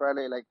blue ones for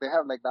LA. Like they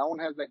have like that one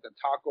has like the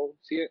taco.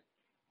 See it?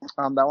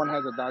 That one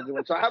has a Dodger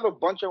one. So I have a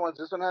bunch of ones.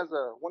 This one has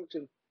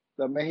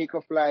the Mexico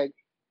flag.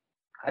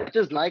 I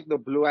just like the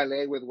blue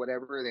LA with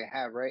whatever they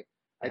have, right?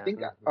 I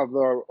think of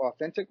the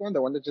authentic one,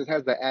 the one that just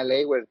has the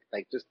LA with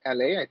like just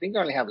LA, I think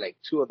I only have like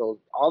 2 of those.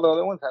 All the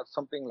other ones have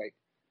something like,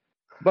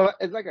 but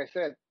it's like I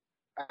said,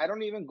 I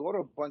don't even go to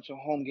a bunch of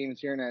home games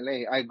here in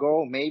LA. I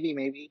go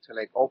maybe to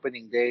like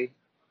opening day.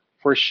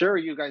 For sure,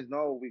 you guys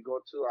know we go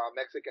to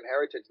Mexican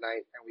Heritage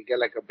Night and we get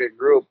like a big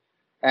group.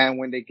 And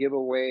when they give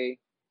away,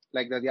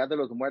 like the Dia de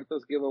los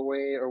Muertos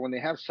giveaway, or when they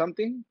have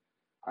something,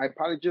 I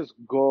probably just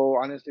go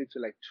honestly to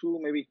like 2,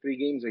 maybe 3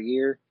 games a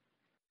year.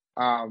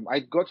 I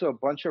go to a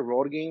bunch of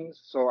road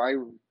games, so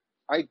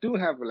I do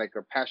have like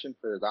a passion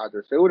for the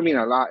Dodgers. It would mean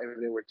a lot if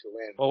they were to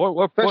win.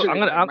 Well,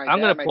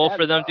 I'm gonna pull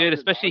for them, dude.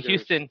 Especially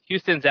Houston.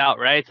 Houston's out,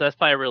 right? So that's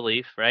probably a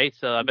relief, right?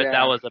 So I bet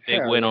that was a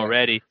big win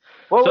already.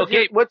 Well, so,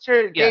 what's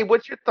your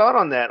thought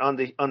on that? On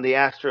the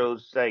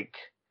Astros like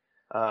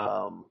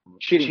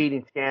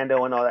cheating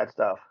scandal and all that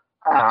stuff?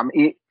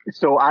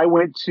 So I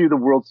went to the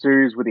World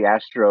Series with the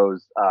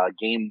Astros,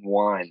 game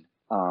 1.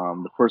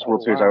 The first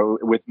World Series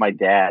with my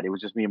dad. It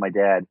was just me and my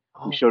dad.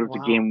 We showed up to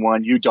game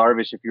 1. Yu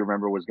Darvish, if you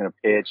remember, was going to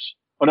pitch.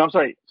 Oh no, I'm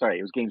sorry.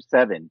 It was game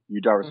 7.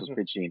 Yu Darvish was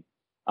pitching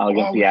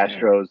against the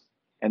Astros,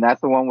 And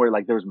that's the one where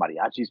like there was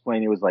mariachis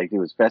playing. It was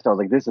fest. I was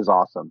like, this is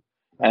awesome.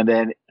 And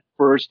then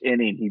first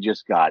inning, he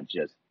just got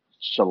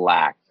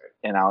shellacked.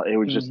 And it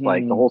was just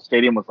like the whole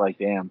stadium was like,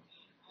 damn,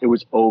 it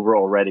was over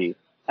already.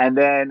 And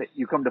then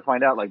you come to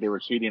find out like they were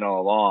cheating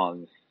all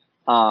along.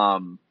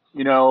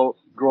 You know,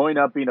 growing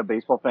up being a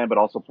baseball fan, but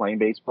also playing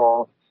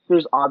baseball,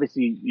 there's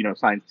obviously, you know,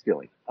 sign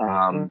stealing.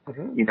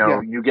 You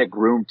know, you get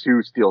groomed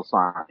to steal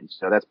signs.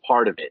 So that's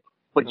part of it.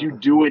 But you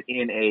do it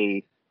in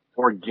a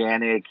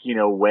organic, you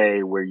know,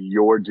 way where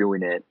you're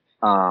doing it.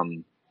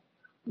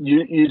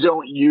 You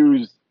don't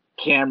use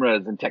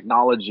cameras and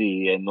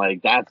technology, and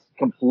like that's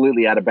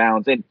completely out of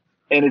bounds. And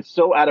it's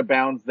so out of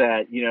bounds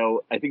that, you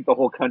know, I think the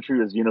whole country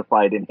was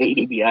unified in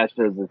hating the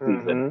Astros this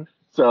season.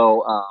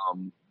 So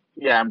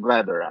yeah, I'm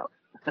glad they're out.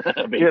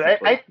 Dude,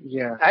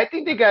 I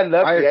think they got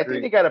lucky. I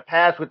think they got a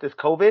pass with this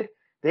COVID.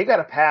 They got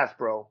a pass,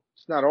 bro.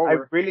 It's not over. I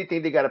really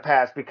think they got a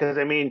pass because,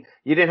 I mean,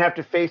 you didn't have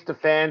to face the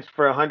fans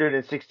for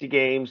 160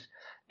 games.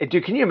 And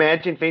dude, can you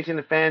imagine facing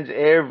the fans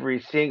every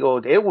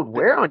single day? It would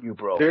wear on you,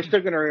 bro. They're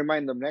still going to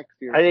remind them next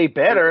year. They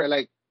better.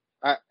 Like,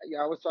 I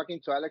was talking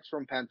to Alex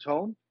from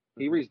Pantone.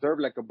 He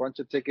reserved like a bunch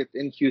of tickets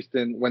in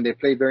Houston when they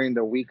play during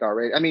the week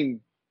already. I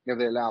mean, if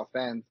they allow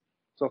fans.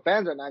 So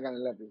fans are not going to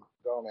let this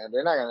go, man.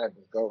 They're not going to let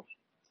this go.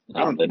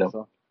 I don't think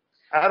so.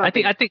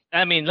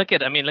 I mean, look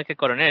at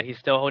Coronel. He's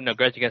still holding a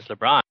grudge against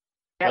LeBron.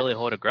 Yes. Really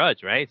hold a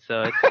grudge, right?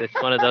 So it's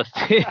one of those.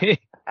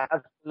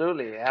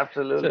 Absolutely.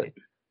 So,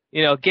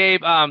 you know,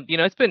 Gabe, you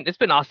know, it's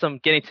been awesome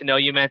getting to know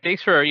you, man.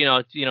 Thanks for, you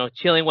know,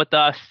 chilling with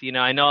us. You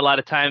know, I know a lot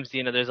of times,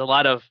 you know, there's a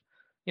lot of,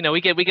 you know, we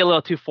get a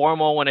little too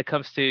formal when it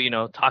comes to, you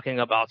know, talking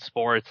about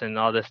sports and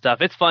all this stuff.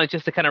 It's fun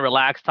just to kind of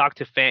relax, talk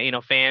to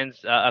fans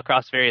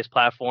across various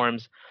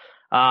platforms.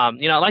 You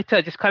know, I'd like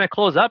to just kind of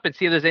close up and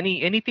see if there's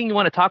anything you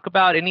want to talk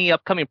about, any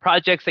upcoming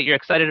projects that you're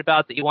excited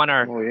about that you want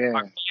our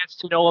fans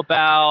to know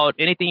about,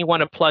 anything you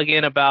want to plug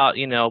in about,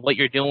 you know, what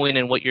you're doing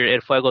and what your El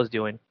Fuego's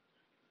doing.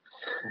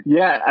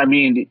 Yeah, I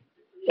mean,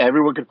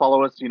 everyone can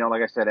follow us, you know,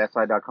 like I said,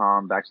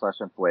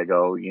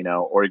 si.com/Enfuego, you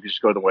know, or you can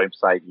just go to the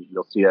website,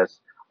 you'll see us.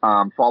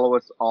 Follow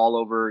us all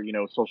over, you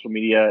know, social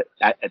media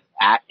at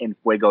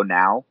Enfuego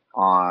Now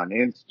on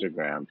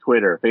Instagram,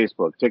 Twitter,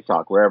 Facebook,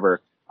 TikTok,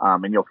 wherever.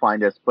 And you'll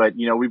find us. But,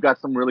 you know, we've got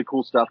some really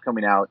cool stuff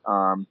coming out.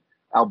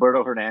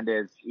 Alberto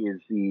Hernandez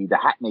is the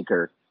hat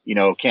maker. You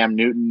know, Cam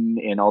Newton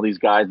and all these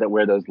guys that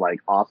wear those, like,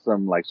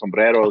 awesome, like,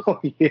 sombreros.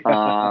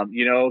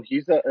 You know,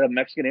 he's a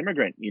Mexican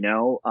immigrant, you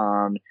know,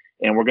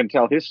 and we're going to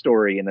tell his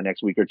story in the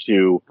next week or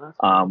two.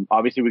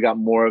 Obviously, we got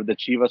more of the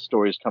Chivas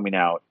stories coming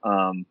out.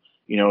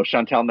 You know,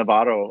 Chantal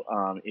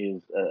Navarro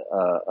is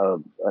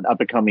an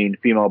up-and-coming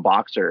female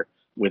boxer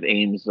with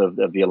aims of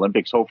the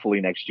Olympics,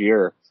 hopefully next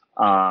year.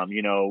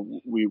 You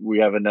know, we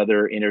have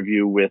another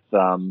interview with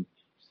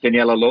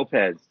Daniela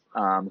Lopez,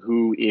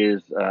 who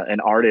is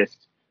an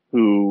artist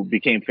who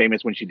became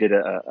famous when she did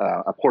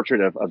a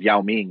portrait of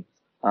Yao Ming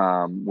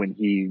when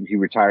he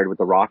retired with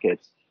the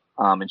Rockets.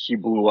 And she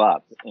blew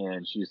up,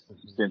 and she's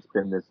since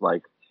been this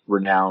like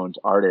renowned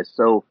artist.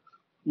 So,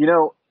 you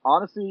know,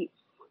 honestly,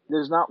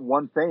 there's not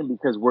one thing,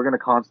 because we're going to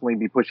constantly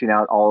be pushing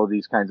out all of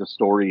these kinds of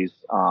stories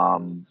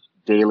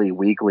daily,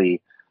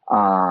 weekly.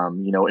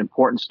 You know,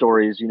 important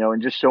stories, you know,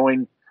 and just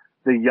showing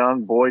the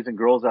young boys and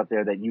girls out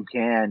there that you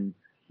can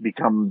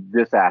become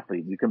this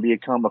athlete. You can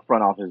become a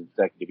front office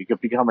executive. You can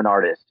become an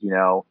artist, you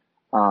know.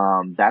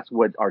 That's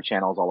what our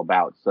channel is all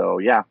about. So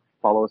yeah,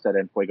 follow us at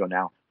Enfuego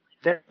Now.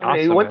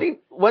 Awesome,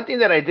 one thing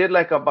that I did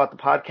like about the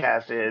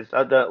podcast is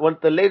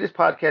the latest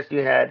podcast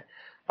you had,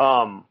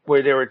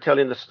 where they were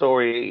telling the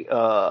story.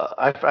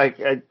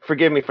 I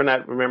forgive me for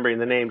not remembering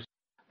the names,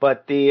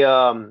 but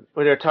where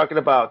they're talking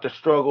about the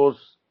struggles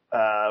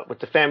with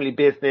the family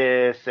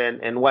business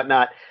and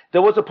whatnot.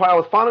 There was a part I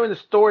was following the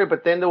story,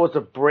 but then there was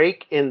a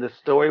break in the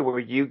story where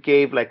you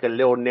gave like a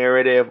little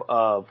narrative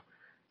of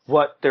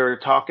what they're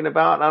talking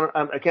about.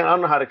 I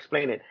don't know how to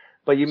explain it,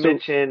 but you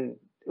mentioned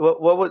what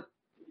was.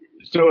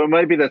 So it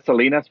might be the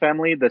Salinas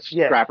family, the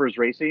Scrappers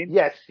Racing.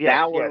 Yes.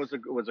 That one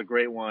was a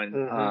great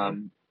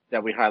one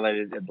that we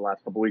highlighted in the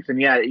last couple of weeks.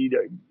 And yeah,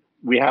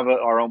 we have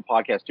our own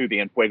podcast too, the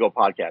Enfuego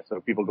podcast. So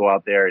if people go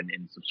out there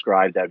and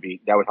subscribe, that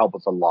would help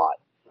us a lot.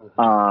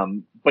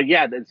 But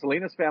yeah, the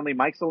Salinas family,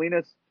 Mike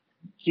Salinas,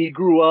 he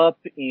grew up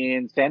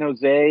in San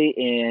Jose,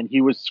 and he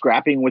was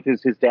scrapping with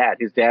his dad.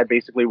 His dad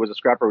basically was a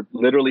scrapper,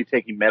 literally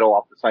taking metal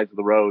off the sides of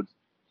the roads,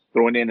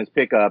 throwing it in his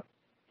pickup,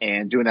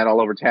 and doing that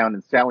all over town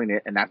and selling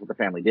it. And that's what the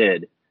family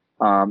did.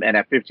 And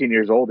at 15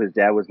 years old, his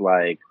dad was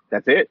like,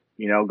 that's it,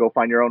 you know, go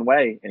find your own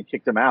way, and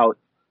kicked him out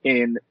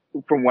in,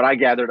 from what I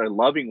gathered, a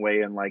loving way.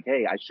 And like,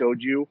 hey, I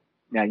showed you,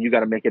 now you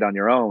got to make it on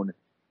your own.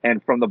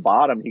 And from the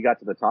bottom, he got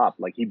to the top.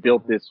 Like, he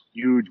built this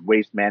huge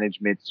waste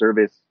management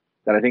service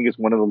that I think is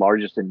one of the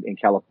largest in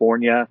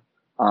California.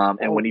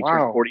 And when he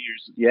turned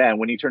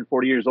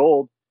 40 years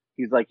old,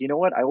 he's like, you know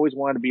what? I always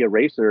wanted to be a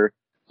racer.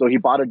 So he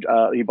bought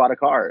a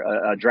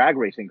car, a drag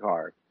racing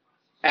car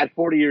at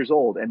 40 years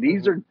old. And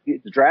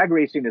drag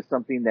racing is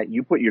something that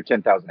you put your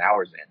 10,000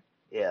 hours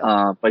in.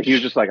 Yeah. But he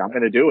was just like, I'm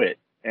going to do it.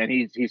 And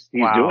he's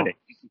doing it.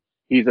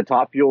 He's a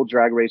top fuel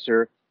drag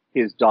racer.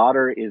 his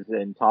daughter is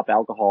in top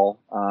alcohol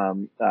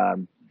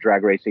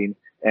drag racing,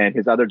 and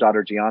his other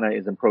daughter Gianna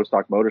is in pro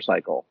stock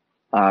motorcycle.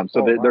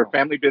 Their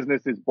family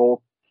business is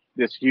both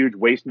this huge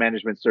waste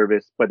management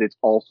service, but it's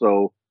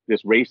also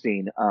this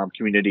racing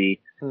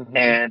community,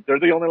 and they're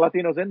the only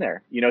Latinos in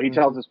there. You know, he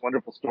tells this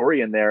wonderful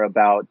story in there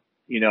about,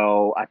 you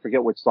know, I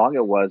forget which song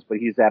it was, but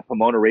he's at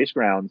Pomona Race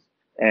Grounds,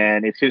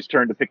 and it's his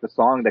turn to pick the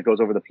song that goes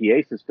over the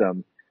PA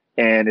system.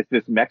 And it's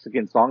this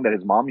Mexican song that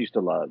his mom used to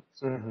love.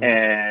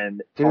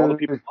 And all the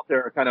people out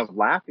there are kind of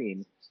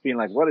laughing, being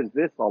like, what is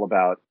this all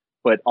about?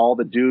 But all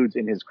the dudes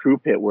in his crew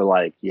pit were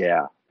like,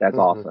 yeah, that's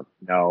awesome.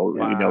 No,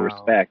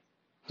 respect.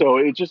 So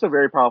it's just a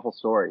very powerful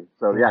story.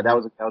 So yeah, that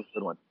was a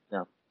good one.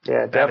 Yeah.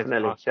 Yeah,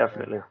 definitely. Awesome.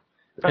 Definitely.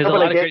 There's a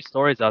lot of great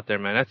stories out there,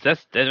 man.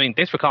 That's. I mean,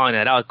 thanks for calling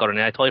that out,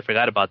 Coronel. I totally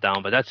forgot about that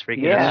one, but that's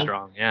freaking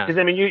strong. Yeah. Because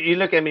I mean, you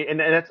look at me,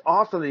 and that's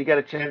awesome that you got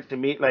a chance to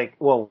meet, like,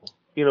 well,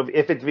 you know,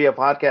 if it's via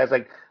podcast,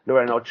 like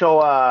Lorena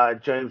Ochoa,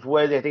 James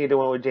Worthy. I think you're doing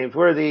one with James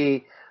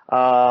Worthy,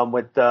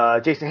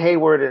 with Jason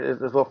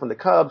Hayward as well from the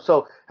Cubs.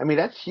 So I mean,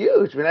 that's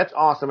huge. I mean, that's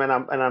awesome, and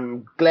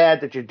I'm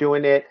glad that you're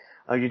doing it.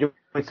 You're doing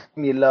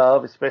something you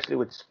love, especially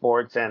with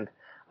sports, and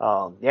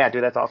yeah,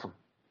 dude, that's awesome.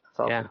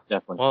 Yeah,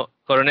 definitely. Well,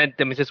 Coronel,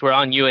 since we're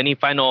on you, any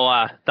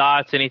final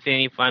thoughts? Anything?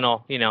 Any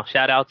final,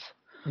 shout outs?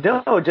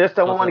 No, just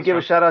I want to give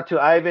a shout out to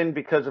Ivan.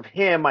 Because of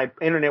him, my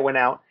internet went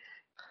out.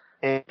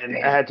 And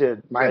I had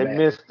to. I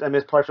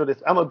missed partial of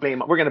this. I'm gonna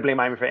blame. We're gonna blame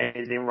Ivan for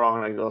anything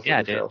wrong.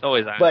 Yeah, dude. It's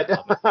always Ivan.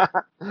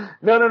 But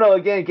no.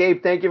 Again,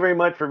 Gabe, thank you very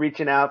much for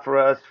reaching out for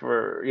us,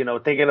 for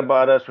thinking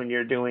about us when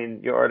you're doing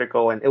your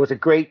article. And it was a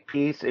great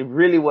piece. It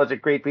really was a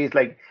great piece.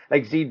 Like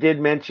Z did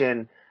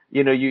mention,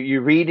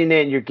 you're reading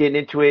it and you're getting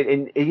into it,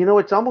 and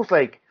it's almost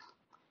like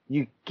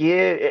you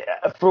get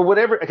for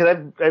whatever. Because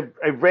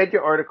I've read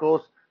your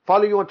articles,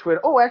 follow you on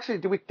Twitter. Oh, actually,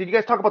 did you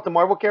guys talk about the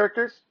Marvel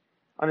characters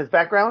on his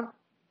background?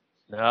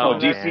 No,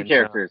 DC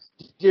characters.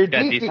 Your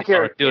DC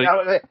characters.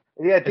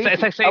 Yeah, DC.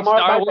 It's like saying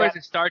Star Wars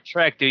and Star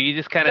Trek, dude. You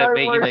just kind of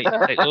make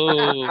like,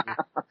 oh.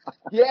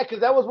 Yeah, because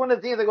that was one of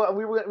the things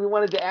we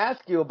wanted to ask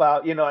you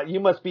about.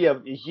 You must be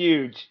a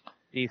huge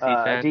DC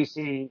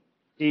fan.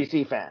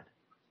 DC fan.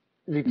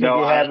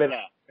 No, I have it.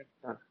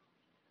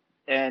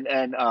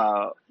 And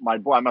my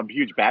boy, I'm a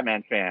huge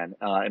Batman fan,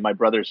 and my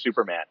brother's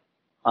Superman.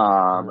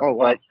 But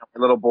my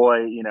little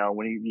boy,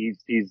 when he's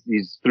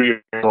 3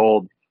 years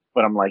old.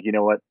 But I'm like, you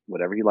know what?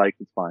 Whatever he likes,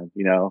 it's fine.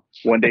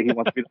 One day he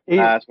wants to be the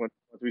Flash, one day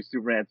he wants to be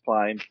Superman, it's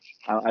fine.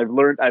 I've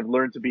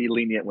learned to be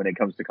lenient when it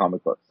comes to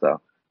comic books. So.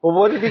 Well,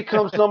 what if he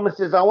comes home and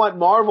says, "I want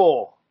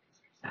Marvel"?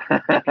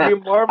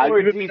 You Marvel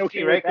or DC,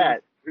 okay right?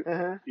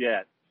 That.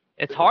 Yeah.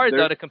 It's hard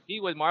though to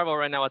compete with Marvel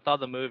right now with all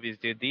the movies,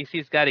 dude.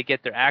 DC's got to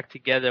get their act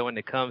together when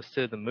it comes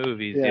to the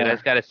movies, dude. I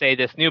just got to say,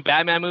 this new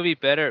Batman movie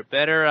better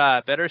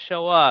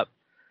show up.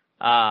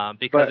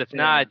 Because if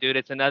not, dude,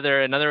 it's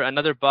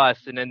another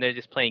bust, and then they're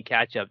just playing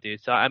catch up,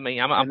 dude. So I mean,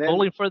 I'm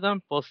pulling for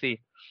them. We'll see.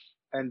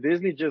 And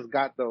Disney just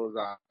got those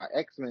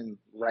X-Men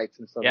rights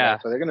and stuff. Yeah.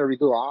 So they're gonna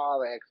redo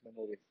all the X-Men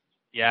movies.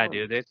 Yeah,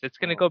 dude, it's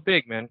gonna go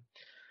big, man.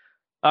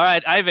 All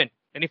right, Ivan.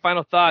 Any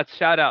final thoughts?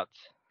 Shout outs.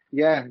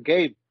 Yeah,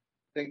 Gabe.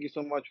 Thank you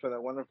so much for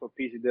that wonderful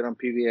piece you did on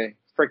PVA.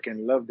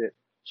 Freaking loved it.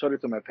 Showed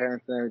it to my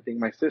parents and everything.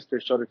 My sister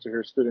showed it to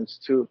her students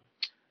too.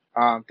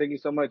 Thank you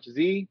so much,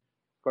 Z.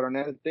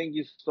 Coronel, thank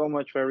you so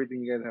much for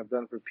everything you guys have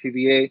done for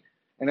PVA.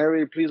 And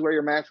everybody, please wear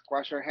your mask,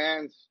 wash your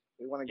hands.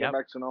 We want to get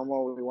back to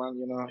normal. We want,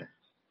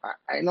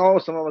 I know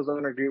some of us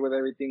don't agree with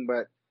everything,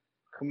 but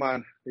come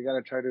on, we got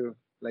to try to,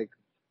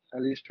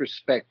 at least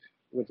respect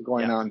what's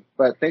going on.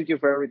 But thank you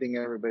for everything,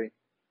 everybody.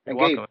 And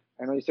You're Gabe, welcome.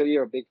 I know you said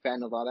you're a big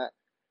fan of all that.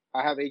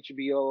 I have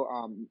HBO,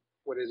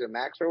 what is it,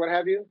 Max or what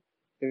have you?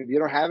 If you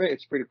don't have it,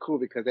 it's pretty cool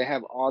because they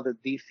have all the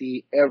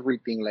DC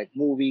everything, like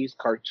movies,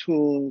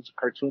 cartoons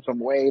from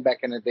way back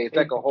in the day. It's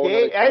like a whole.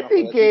 I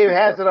think Gabe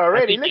has it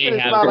already. Look at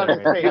his smile on his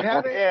face.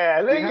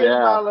 Yeah, look at his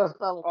smile on his face.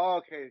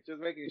 Oh, okay,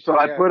 just making sure. So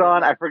I put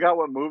on. I I forgot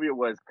what movie it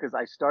was because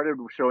I started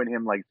showing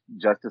him like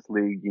Justice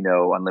League,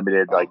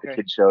 Unlimited, the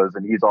kid shows,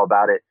 and he's all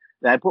about it.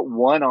 And I put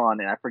one on,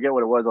 and I forget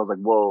what it was. I was like,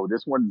 "Whoa,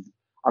 this one's."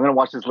 I'm gonna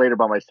watch this later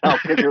by myself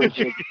because it was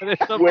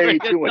just way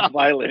too much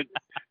violence.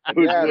 It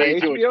was way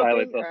too much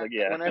violence. I was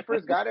like, when I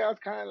first got it, I was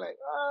kind of like,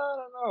 I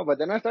don't know. But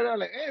then I started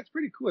like, it's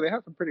pretty cool. They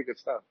have some pretty good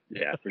stuff.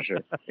 Yeah, for sure.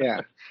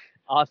 Yeah.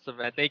 Awesome,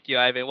 man. Thank you,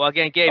 Ivan. Well,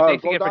 again, Gabe,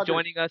 thanks again for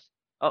joining us.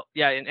 Oh,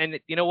 yeah,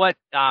 and you know what,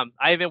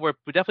 Ivan, we're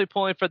definitely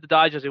pulling for the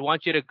Dodgers. We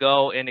want you to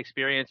go and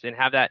experience and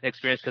have that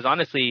experience because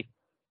honestly,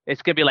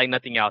 it's gonna be like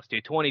nothing else,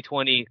 dude.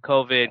 2020,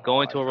 COVID,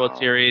 going to a World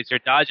Series.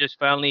 Your Dodgers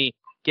finally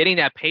getting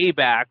that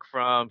payback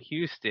from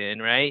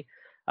Houston, right?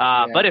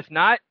 But if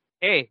not,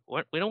 hey,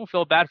 we don't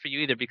feel bad for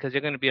you either because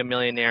you're going to be a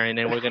millionaire, and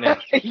then we're going to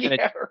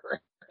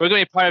we're going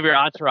to be part of your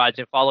entourage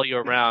and follow you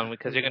around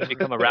because you're going to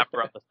become a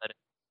rapper all of a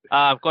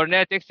sudden.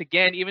 Coronel, thanks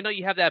again. Even though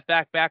you have that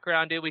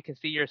background, dude, we can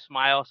see your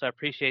smile, so I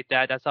appreciate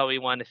that. That's all we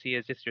want to see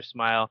is just your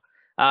smile.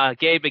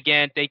 Gabe,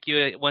 again, thank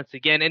you once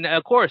again. And,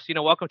 of course,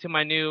 welcome to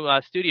my new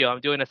studio.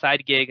 I'm doing a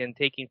side gig and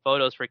taking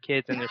photos for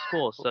kids in their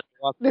schools. So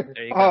welcome.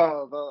 There you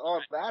go.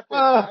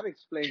 That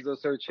explains the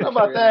search. How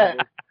about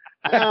that?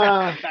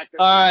 All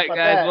right,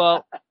 guys.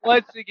 Well,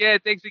 once again,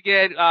 thanks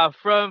again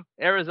from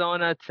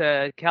Arizona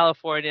to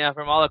California,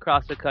 from all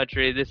across the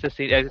country. This is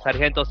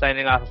Sargento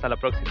signing off. Hasta la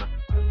próxima.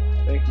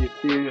 Thank you.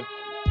 See you.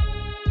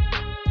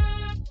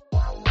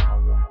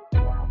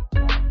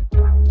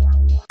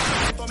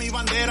 Mi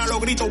bandera lo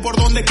grito por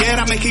donde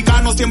quiera,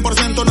 mexicano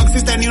 100%, no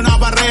existe ni una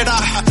barrera,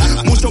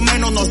 mucho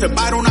menos nos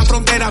separa una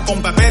frontera,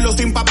 con papel o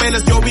sin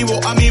papeles yo vivo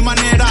a mi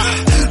manera,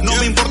 no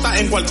me importa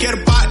en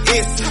cualquier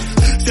país,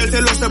 si el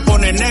cielo se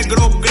pone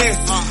negro gris,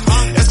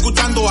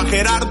 escuchando a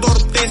Gerardo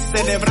Ortiz,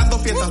 celebrando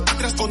fiestas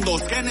patrias con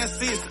 2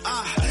 Genesis,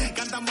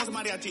 cantamos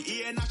mariachi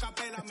y en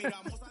acapela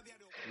miramos a diario.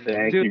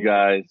 Thank Dude, you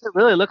guys. Does it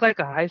really look like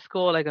a high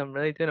school? Like I'm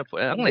really doing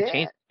I'm gonna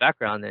change the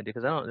background then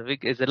because I don't.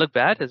 Does it look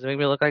bad? Does it make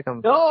me look like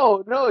I'm?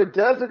 No, it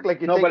does look like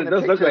you're No, but taking it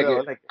does a look picture,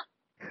 like though. it.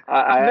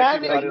 I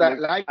Imagine actually like thought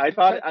that I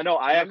thought I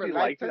Remember actually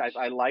light liked it. touch?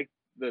 I liked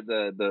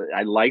the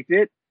I liked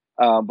it.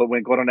 But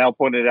when Coronel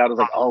pointed it out, I was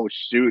like, oh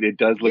shoot, it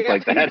does look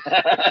like that.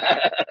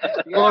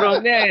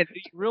 Coronel, you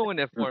ruined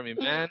it for me,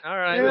 man. All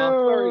right, Dude, well,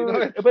 Sorry, no,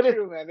 it's but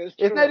true, man. It's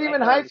it's true. not I even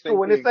thought high the school same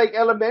when it's thing. like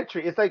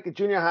elementary. It's like the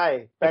junior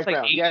high It's like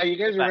background. Yeah, you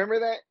guys remember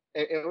that?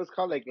 It was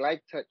called like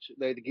Light Touch.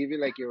 They give you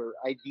like your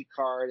ID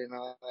card and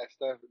all that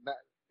stuff.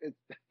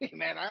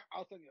 Man,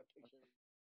 I'll send you a picture.